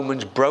and the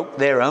Romans broke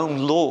their own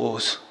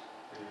laws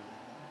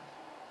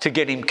to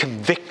get him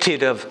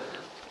convicted of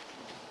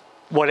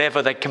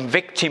whatever they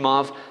convict him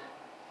of,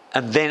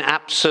 and then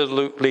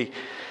absolutely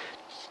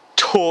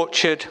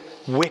tortured,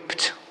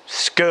 whipped,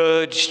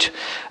 scourged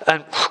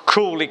and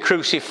cruelly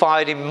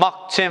crucified him,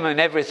 mocked him and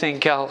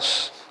everything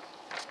else.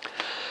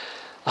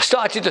 I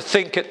started to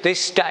think at this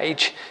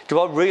stage, do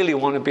I really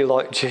want to be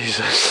like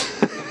Jesus?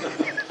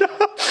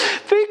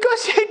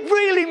 Because it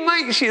really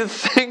makes you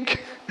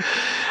think.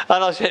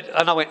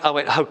 And I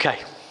went, okay.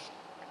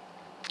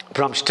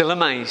 But I'm still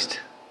amazed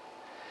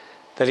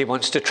that he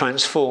wants to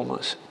transform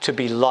us to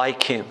be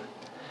like him,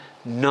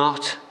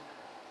 not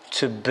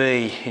to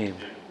be him.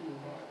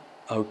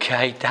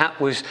 Okay, that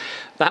was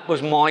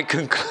my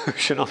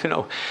conclusion.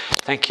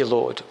 Thank you,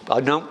 Lord. I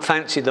don't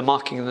fancy the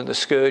mocking and the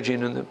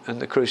scourging and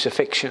the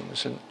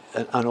crucifixions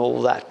and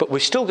all that. But we're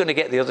still going to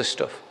get the other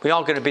stuff. We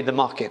are going to be the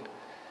mocking.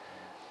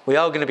 We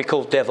are going to be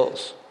called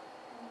devils.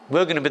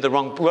 We're going to be the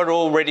wrong. We're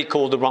already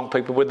called the wrong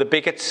people. We're the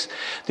bigots,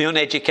 the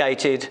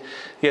uneducated.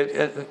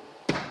 Ungodly.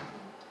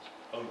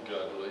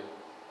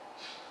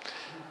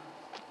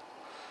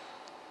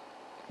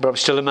 But I'm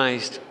still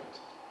amazed.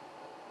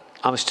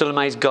 I'm still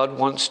amazed God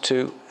wants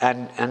to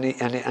and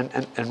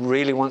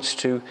really wants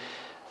to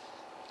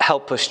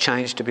help us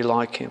change to be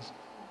like him.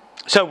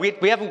 So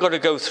we haven't got to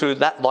go through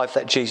that life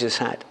that Jesus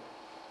had.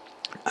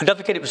 And don't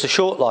forget, it was a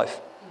short life.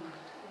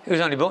 He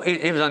was only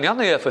on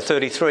the earth for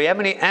 33. How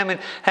many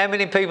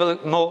people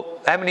more?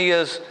 How many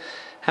years?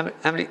 How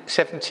many?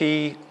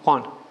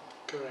 71.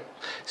 Correct.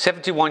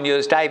 71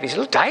 years.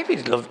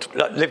 David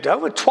lived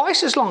over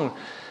twice as long.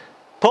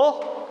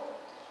 Paul?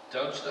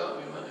 Don't start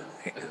me, mate.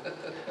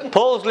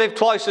 Paul's lived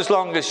twice as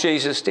long as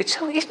Jesus did.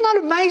 So isn't that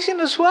amazing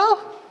as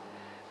well?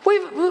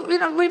 We've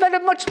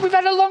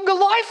had a longer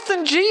life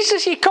than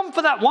Jesus. He come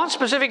for that one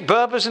specific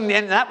purpose, and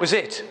that was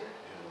it.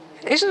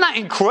 Isn't that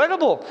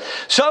incredible?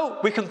 So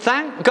we can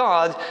thank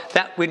God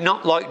that we're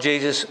not like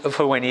Jesus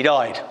for when he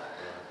died.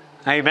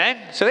 Amen.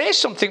 So there's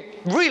something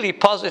really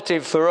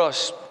positive for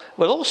us.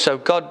 Well, also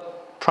God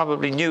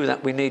probably knew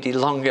that we needed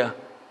longer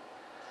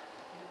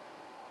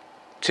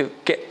to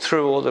get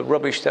through all the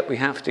rubbish that we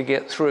have to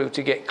get through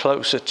to get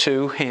closer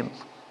to him.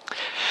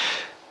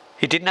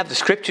 He didn't have the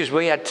scriptures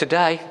we had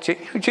today.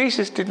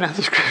 Jesus didn't have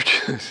the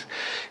scriptures.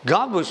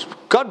 God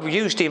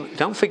used him.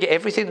 Don't forget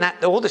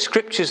all the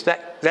scriptures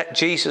that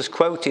Jesus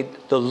quoted,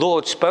 the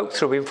Lord spoke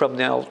through him from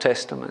the Old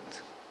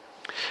Testament.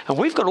 And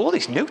we've got all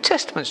this New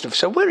Testament stuff,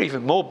 so we're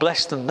even more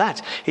blessed than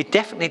that. He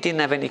definitely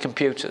didn't have any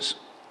computers.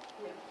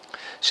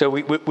 So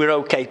we're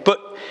okay. But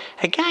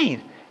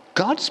again,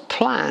 God's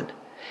plan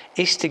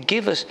is to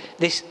give us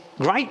this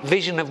great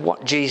vision of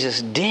what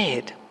Jesus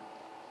did.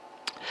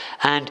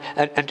 And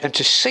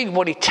to see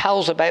what he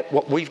tells about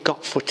what we've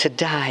got for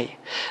today.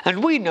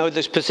 And we know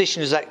there's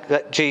positions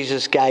that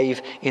Jesus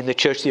gave in the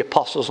church, the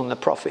apostles and the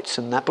prophets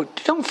and that.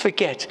 But don't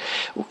forget,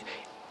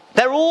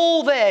 they're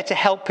all there to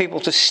help people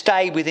to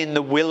stay within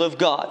the will of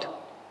God.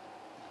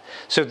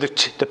 So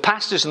the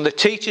pastors and the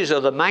teachers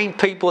are the main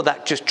people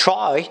that just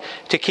try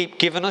to keep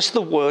giving us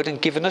the word and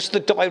giving us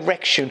the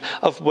direction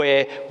of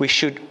where we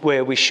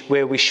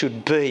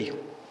should be.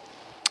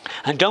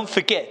 And don't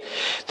forget,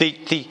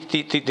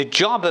 the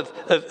job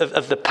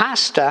of the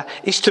pastor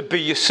is to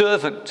be your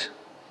servant.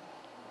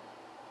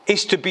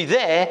 Is to be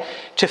there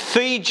to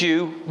feed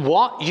you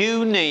what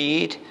you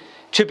need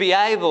to be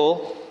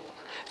able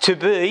to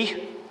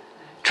be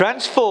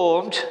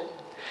transformed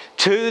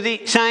to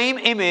the same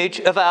image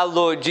of our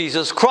Lord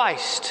Jesus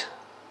Christ.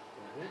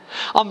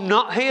 I'm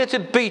not here to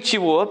beat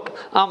you up.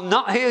 I'm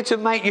not here to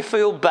make you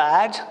feel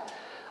bad.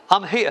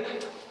 I'm here.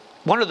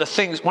 One of the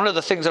things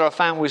that I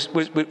found was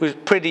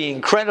pretty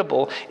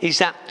incredible is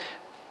that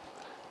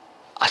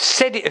I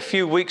said it a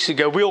few weeks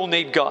ago. We all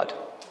need God.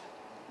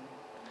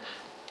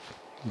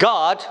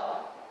 God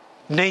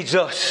needs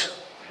us.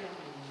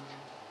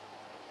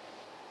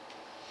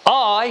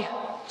 I,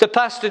 the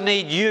pastor,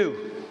 need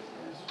you.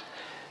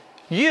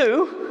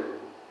 You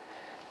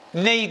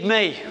need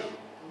me.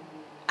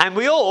 And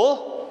we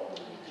all.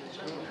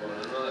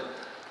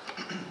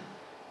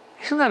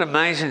 Isn't that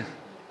amazing?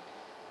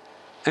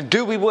 And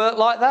do we work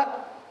like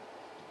that?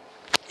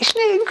 Isn't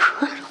it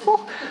incredible?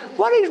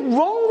 What is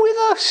wrong with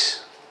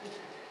us?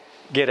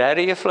 Get out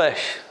of your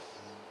flesh.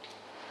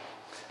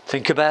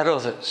 Think about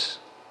others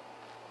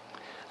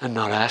and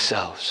not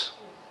ourselves.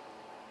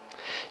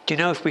 Do you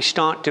know, if we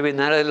start doing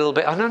that a little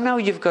bit, and I know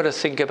you've got to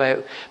think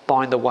about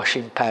buying the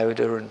washing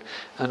powder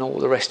and all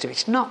the rest of it.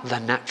 It's not the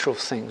natural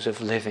things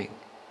of living.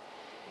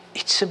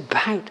 It's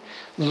about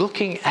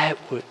looking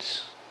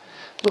outwards.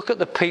 Look at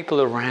the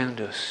people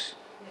around us.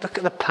 Look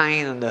at the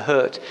pain and the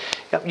hurt.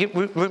 You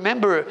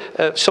remember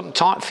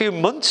a few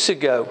months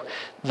ago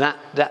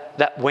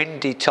that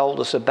Wendy told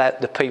us about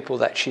the people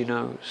that she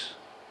knows.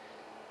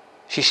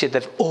 She said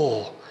they've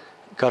all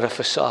got a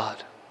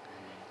facade.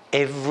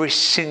 Every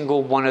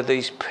single one of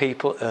these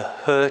people are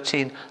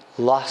hurting,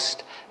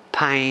 lost,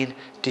 pain,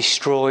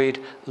 destroyed,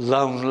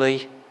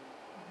 lonely.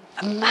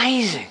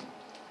 Amazing.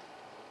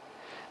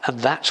 And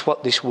that's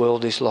what this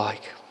world is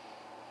like.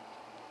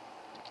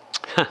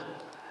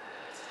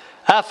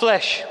 Our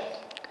flesh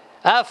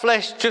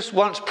just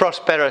wants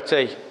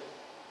prosperity.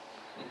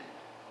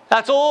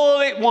 That's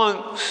all it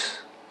wants.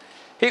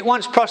 It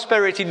wants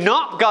prosperity,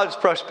 not God's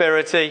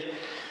prosperity.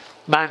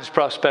 man's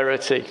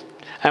prosperity.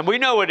 And we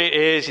know what it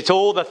is. It's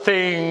all the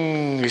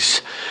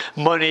things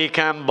money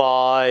can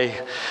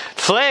buy.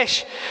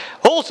 Flesh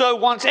also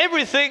wants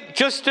everything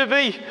just to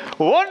be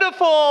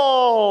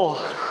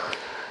wonderful.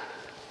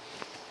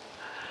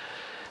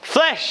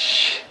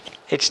 Flesh,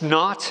 it's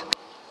not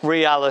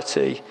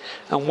reality.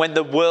 And when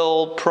the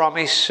world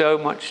promised so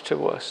much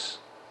to us,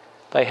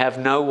 they have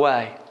no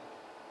way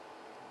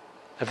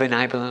of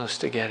enabling us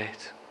to get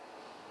it.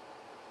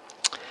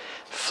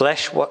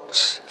 Flesh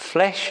wants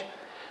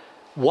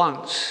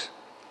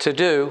to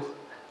do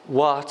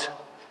what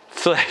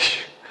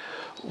flesh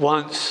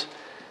wants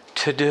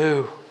to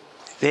do.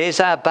 There's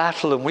our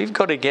battle, and we've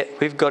got to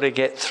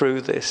get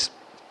through this.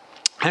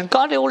 And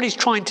God, all He's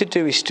trying to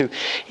do is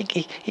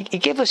He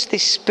give us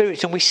this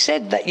spirit, and we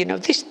said that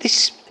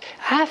this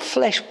our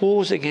flesh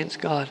wars against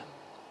God.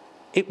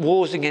 It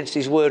wars against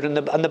His word, and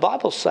the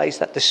Bible says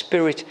that the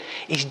spirit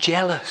is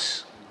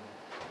jealous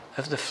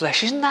of the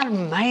flesh. Isn't that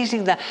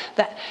amazing? That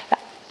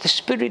the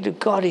Spirit of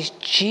God is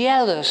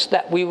jealous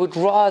that we would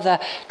rather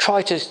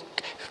try to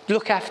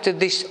look after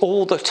this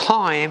all the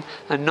time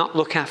and not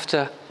look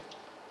after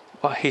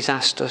what He's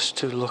asked us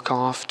to look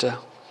after.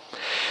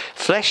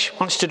 Flesh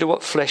wants to do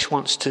what flesh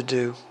wants to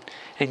do.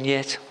 And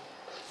yet,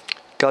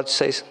 God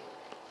says,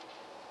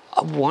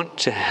 I want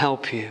to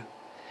help you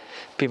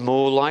be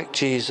more like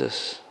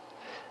Jesus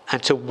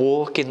and to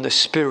walk in the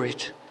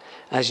Spirit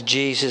as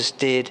Jesus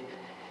did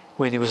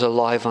when He was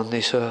alive on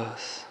this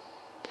earth.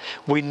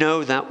 We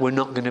know that we're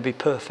not going to be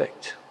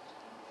perfect.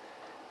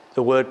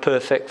 The word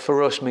perfect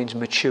for us means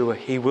mature.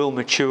 He will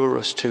mature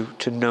us to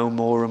know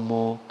more and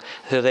more.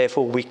 So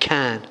therefore we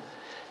can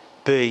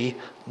be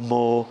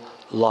more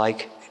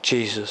like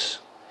Jesus.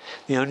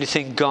 The only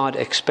thing God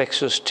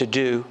expects us to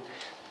do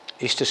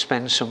is to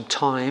spend some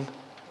time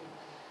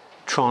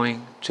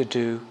trying to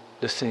do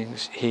the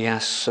things He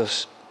asks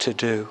us to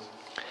do.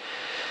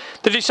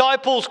 The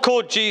disciples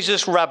called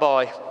Jesus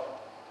Rabbi,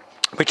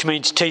 which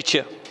means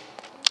teacher.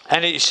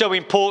 And it's so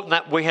important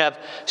that we have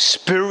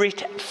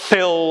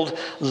Spirit-filled,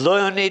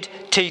 learned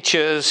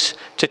teachers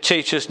to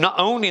teach us not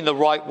only in the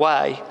right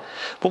way,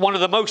 but one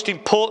of the most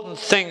important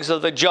things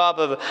of the job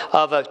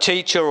of a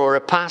teacher or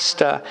a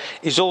pastor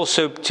is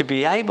also to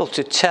be able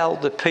to tell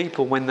the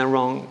people when they're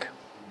wrong.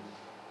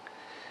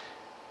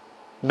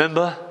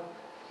 Remember,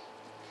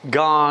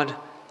 God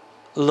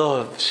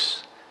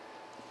loves.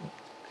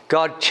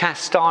 God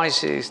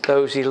chastises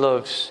those He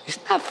loves.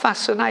 Isn't that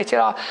fascinating?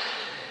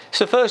 It's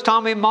the first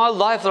time in my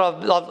life that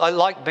I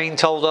like being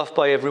told off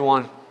by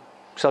everyone.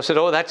 So I said,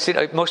 oh, that's it.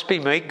 It must be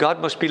me. God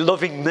must be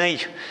loving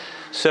me.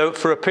 So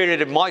for a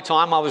period of my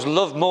time, I was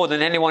loved more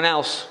than anyone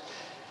else.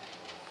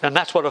 And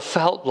that's what I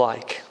felt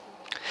like.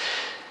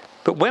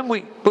 But when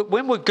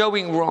we're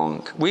going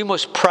wrong, we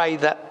must pray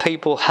that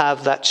people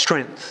have that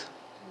strength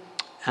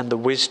and the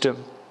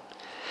wisdom,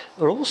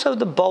 but also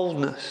the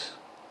boldness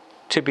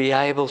to be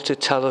able to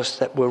tell us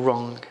that we're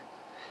wrong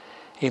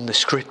in the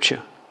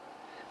Scripture,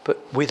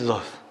 but with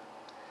love.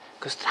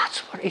 Because that's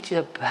what it is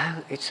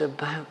about. It's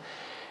about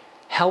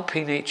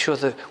helping each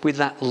other with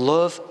that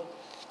love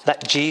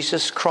that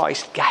Jesus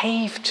Christ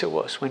gave to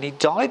us. When He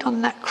died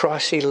on that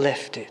cross, He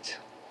left it.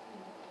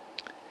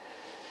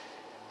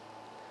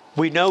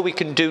 We know we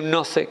can do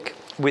nothing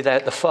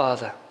without the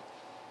Father.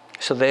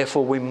 So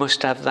therefore we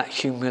must have that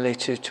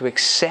humility to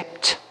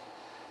accept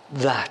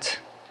that.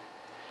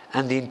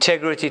 And the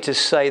integrity to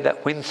say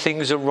that when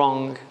things are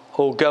wrong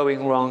or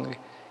going wrong,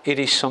 it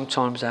is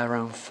sometimes our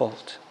own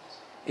fault.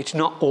 It's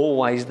not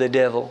always the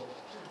devil.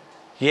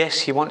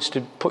 Yes, he wants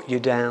to put you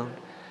down,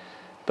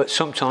 but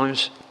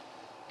sometimes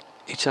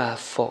it's our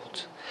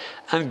fault.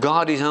 And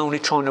God is only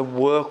trying to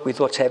work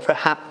with whatever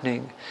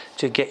happening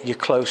to get you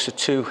closer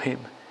to Him.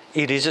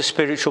 It is a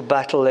spiritual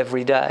battle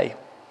every day.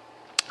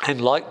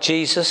 And like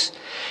Jesus,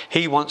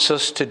 He wants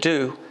us to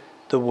do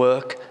the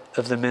work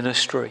of the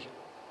ministry.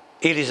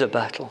 It is a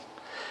battle.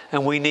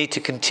 And we need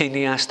to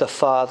continue to ask the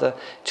Father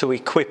to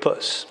equip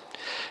us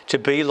to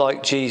be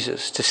like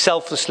Jesus, to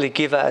selflessly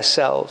give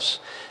ourselves,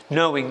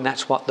 knowing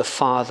that's what the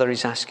Father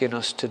is asking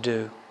us to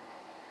do.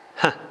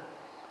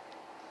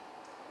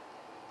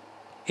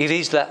 It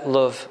is that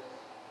love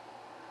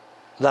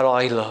that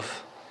I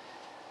love.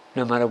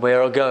 No matter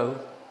where I go,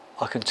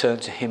 I can turn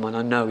to Him and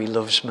I know He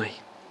loves me.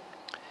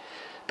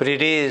 But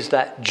it is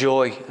that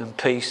joy and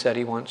peace that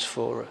He wants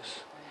for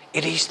us.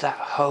 It is that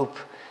hope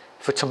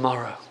for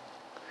tomorrow,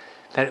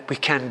 that we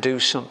can do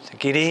something.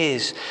 It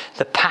is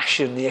the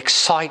passion, the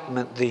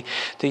excitement, the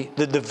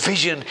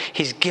vision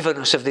He's given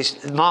us of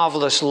this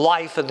marvelous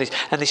life and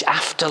this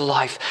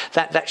afterlife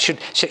that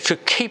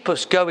should keep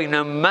us going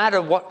no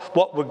matter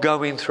what we're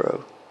going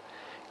through.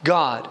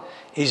 God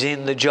is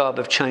in the job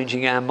of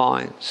changing our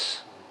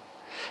minds,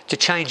 to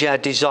change our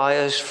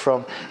desires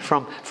from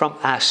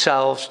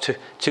ourselves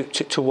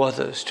to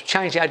others, to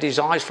change our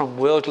desires from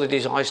worldly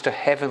desires to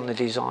heavenly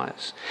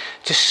desires,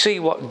 to see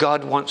what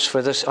God wants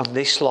for us on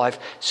this life,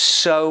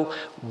 so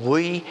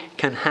we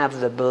can have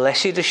the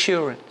blessed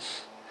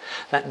assurance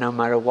that no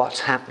matter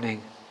what's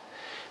happening,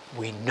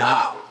 we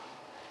know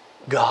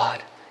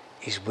God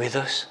is with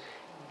us,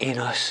 in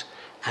us,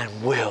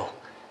 and will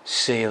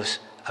see us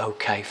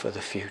okay for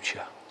the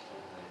future.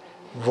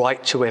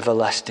 Right to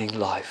everlasting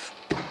life.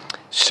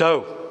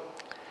 So,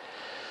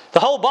 the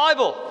whole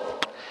Bible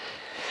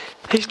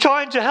is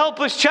trying to help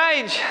us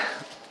change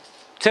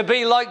to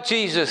be like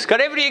Jesus.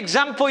 Got every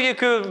example you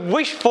could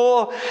wish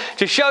for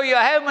to show you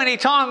how many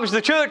times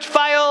the church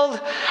failed,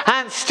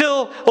 and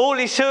still all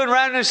he turned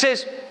around and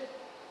says,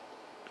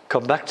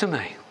 come back to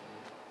me.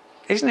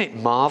 Isn't it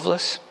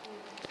marvellous?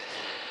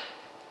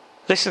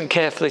 Listen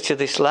carefully to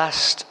this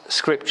last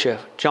scripture,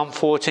 John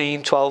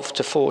 14, 12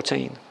 to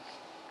 14.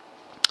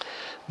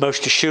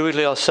 Most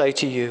assuredly I say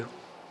to you,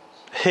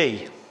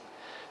 he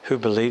who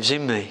believes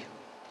in me,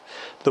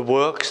 the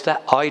works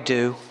that I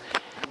do,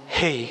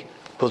 he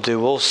will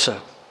do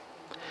also.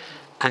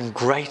 And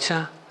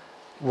greater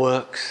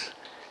works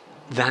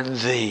than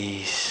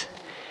these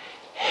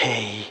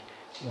he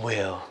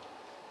will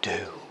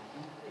do.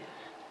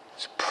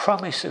 It's a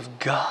promise of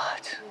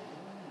God.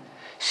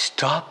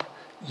 Stop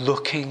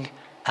looking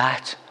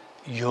at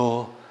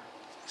yourself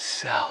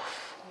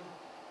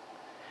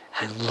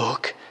and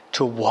look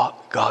to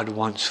what God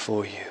wants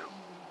for you.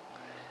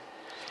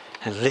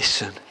 And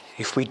listen,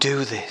 if we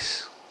do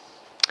this,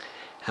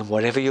 and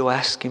whatever you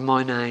ask in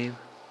my name,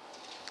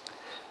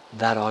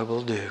 that I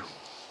will do,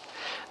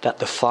 that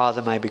the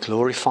Father may be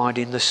glorified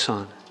in the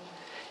Son.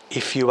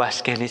 If you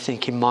ask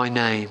anything in my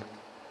name,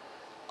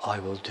 I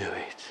will do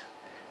it.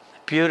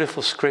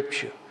 Beautiful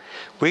scripture.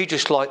 We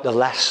just like the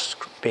last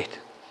bit.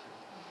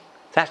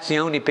 That's the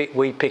only bit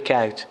we pick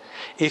out.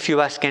 If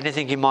you ask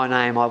anything in my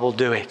name, I will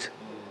do it.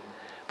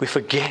 We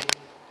forget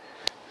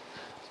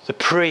the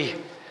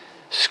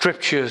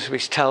pre-scriptures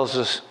which tells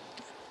us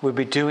we'll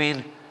be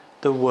doing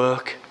the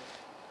work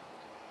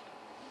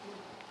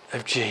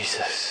of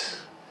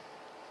Jesus.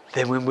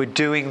 Then when we're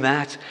doing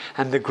that,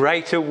 and the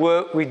greater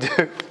work we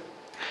do,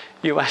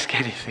 you ask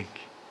anything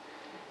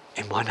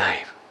in my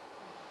name,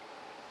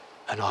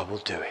 and I will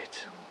do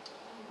it.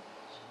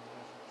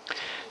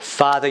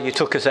 Father, you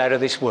took us out of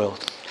this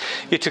world.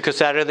 You took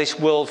us out of this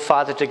world,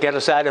 Father, to get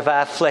us out of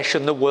our flesh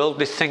and the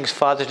worldly things,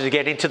 Father, to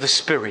get into the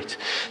Spirit.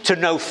 To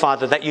know,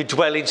 Father, that you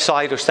dwell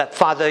inside us. That,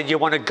 Father, you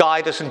want to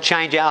guide us and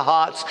change our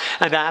hearts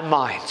and our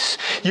minds.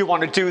 You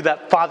want to do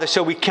that, Father,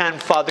 so we can,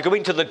 Father, go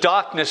into the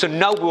darkness and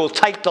know we will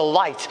take the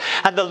light.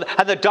 And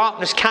the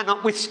darkness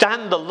cannot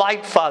withstand the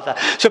light, Father.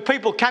 So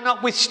people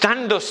cannot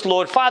withstand us,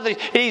 Lord. Father,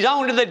 it is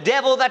only the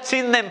devil that's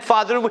in them,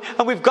 Father.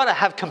 And we've got to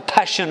have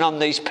compassion on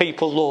these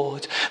people,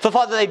 Lord. For,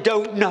 Father, they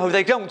don't know.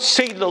 They don't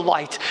see the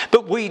light.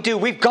 But we do.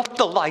 We've got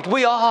the light.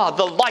 We are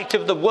the light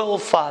of the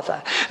world,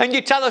 Father. And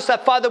you tell us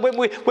that, Father, when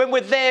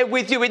we're there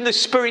with you in the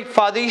Spirit,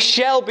 Father, you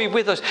shall be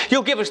with us.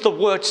 You'll give us the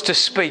words to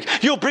speak.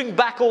 You'll bring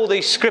back all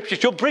these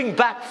scriptures. You'll bring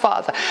back,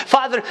 Father.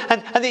 Father,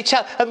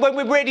 and when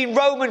we read in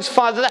Romans,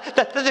 Father,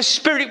 that the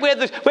Spirit, where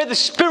the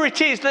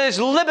Spirit is, there's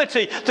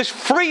liberty. There's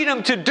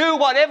freedom to do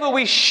whatever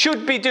we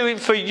should be doing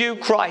for you,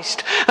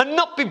 Christ. And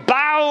not be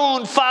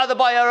bound, Father,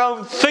 by our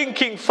own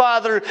thinking,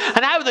 Father.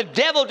 And how the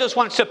devil just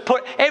wants to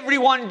put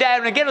everyone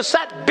down and get us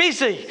that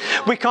busy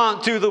we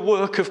can't do the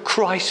work of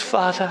Christ,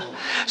 Father.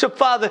 So,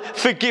 Father,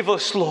 forgive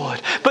us,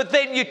 Lord. But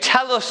then you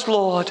tell us,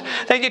 Lord,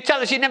 then you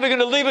tell us you're never going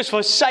to leave us,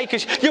 forsake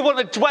us. You want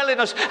to dwell in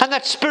us, and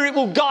that Spirit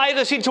will guide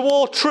us into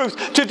all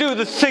truth to do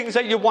the things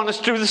that you want us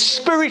to do. The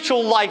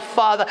spiritual life,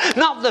 Father,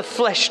 not the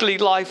fleshly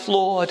life,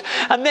 Lord.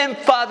 And then,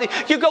 Father,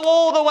 you go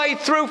all the way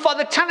through,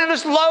 Father, telling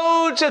us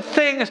loads of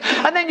things.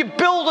 And then you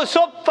build us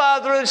up,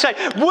 Father, and say,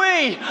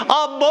 we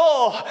are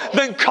more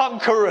than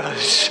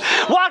conquerors.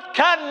 What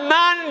can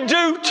man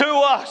do to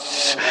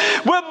us?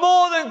 We're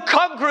more than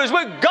conquerors.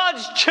 We're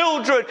God's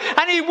children,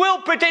 and he will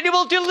protect. He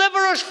will deliver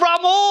us from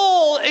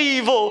all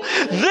evil.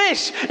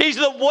 This is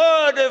the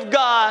word of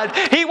God.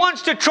 He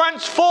wants to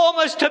transform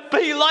us to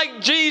be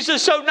like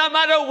Jesus, so no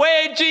matter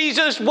where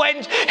Jesus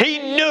went, he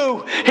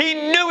knew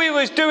he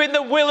was doing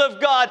the will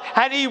of God,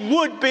 and he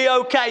would be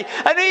okay.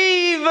 And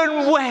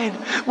even when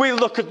we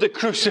look at the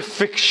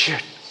crucifixion,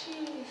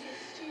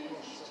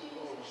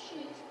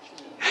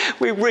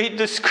 we read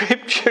the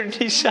scripture and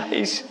he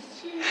says,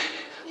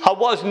 I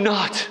was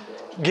not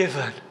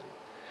given.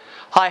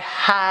 I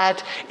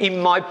had in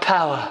my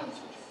power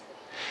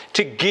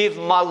to give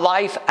my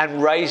life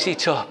and raise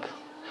it up.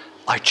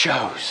 I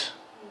chose.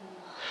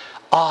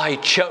 I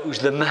chose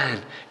the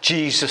man,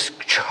 Jesus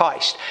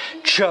Christ,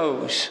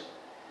 chose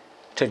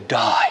to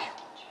die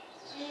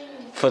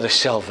for the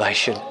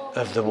salvation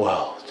of the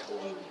world.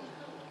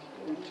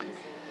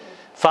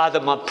 Father,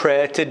 my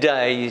prayer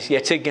today is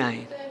yet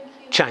again,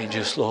 change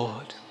us,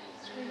 Lord.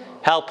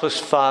 Help us,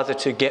 Father,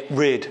 to get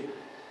rid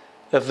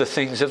of the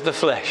things of the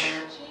flesh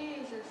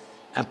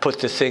and put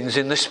the things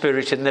in the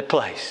Spirit in their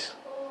place,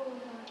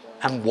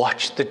 and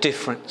watch the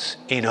difference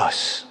in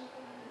us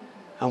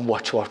and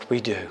watch what we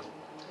do.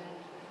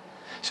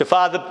 So,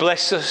 Father,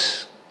 bless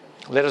us.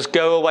 Let us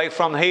go away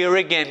from here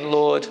again,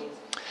 Lord,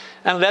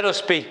 and let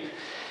us be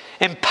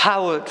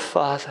empowered,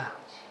 Father.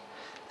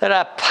 Let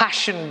our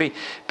passion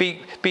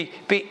be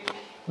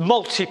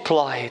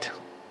multiplied.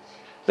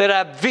 Let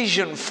our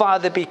vision,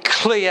 Father, be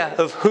clear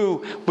of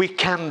who we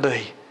can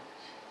be.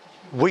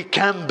 we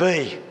can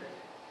be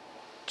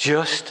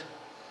just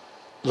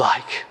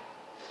like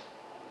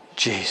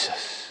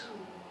Jesus.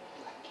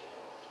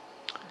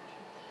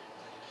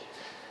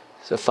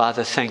 So,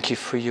 Father, thank you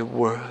for your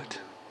word.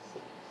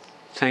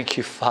 Thank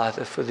you,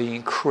 Father, for the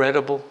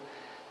incredible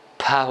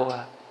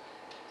power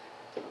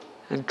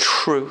and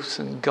truth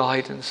and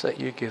guidance that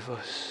you give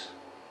us.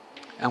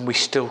 And we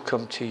still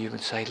come to you and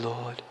say,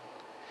 Lord,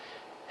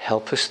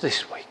 help us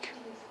this week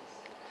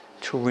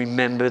to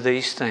remember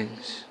these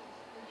things,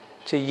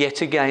 to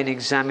yet again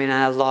examine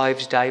our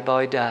lives day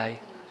by day.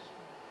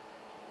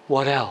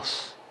 What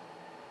else?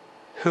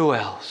 Who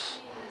else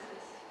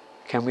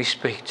can we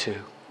speak to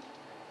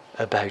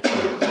about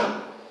you?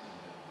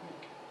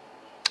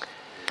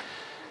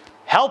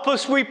 Help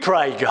us, we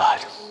pray, God.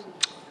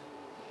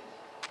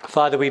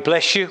 Father, we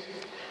bless you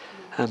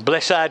and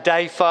bless our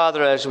day,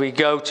 Father, as we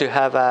go to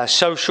have our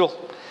social.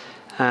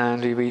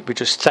 And we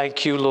just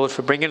thank you, Lord,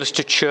 for bringing us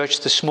to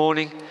church this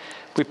morning.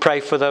 We pray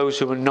for those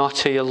who are not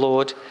here,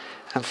 Lord.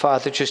 And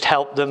Father, just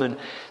help them. And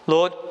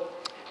Lord,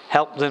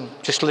 help them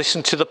just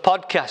listen to the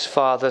podcast,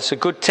 Father. It's a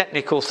good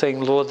technical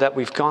thing, Lord, that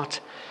we've got.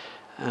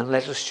 And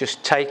let us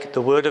just take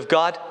the word of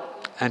God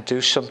and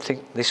do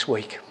something this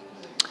week.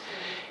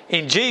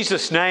 In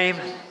Jesus' name,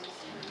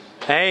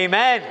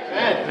 amen.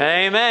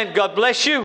 Amen. God bless you.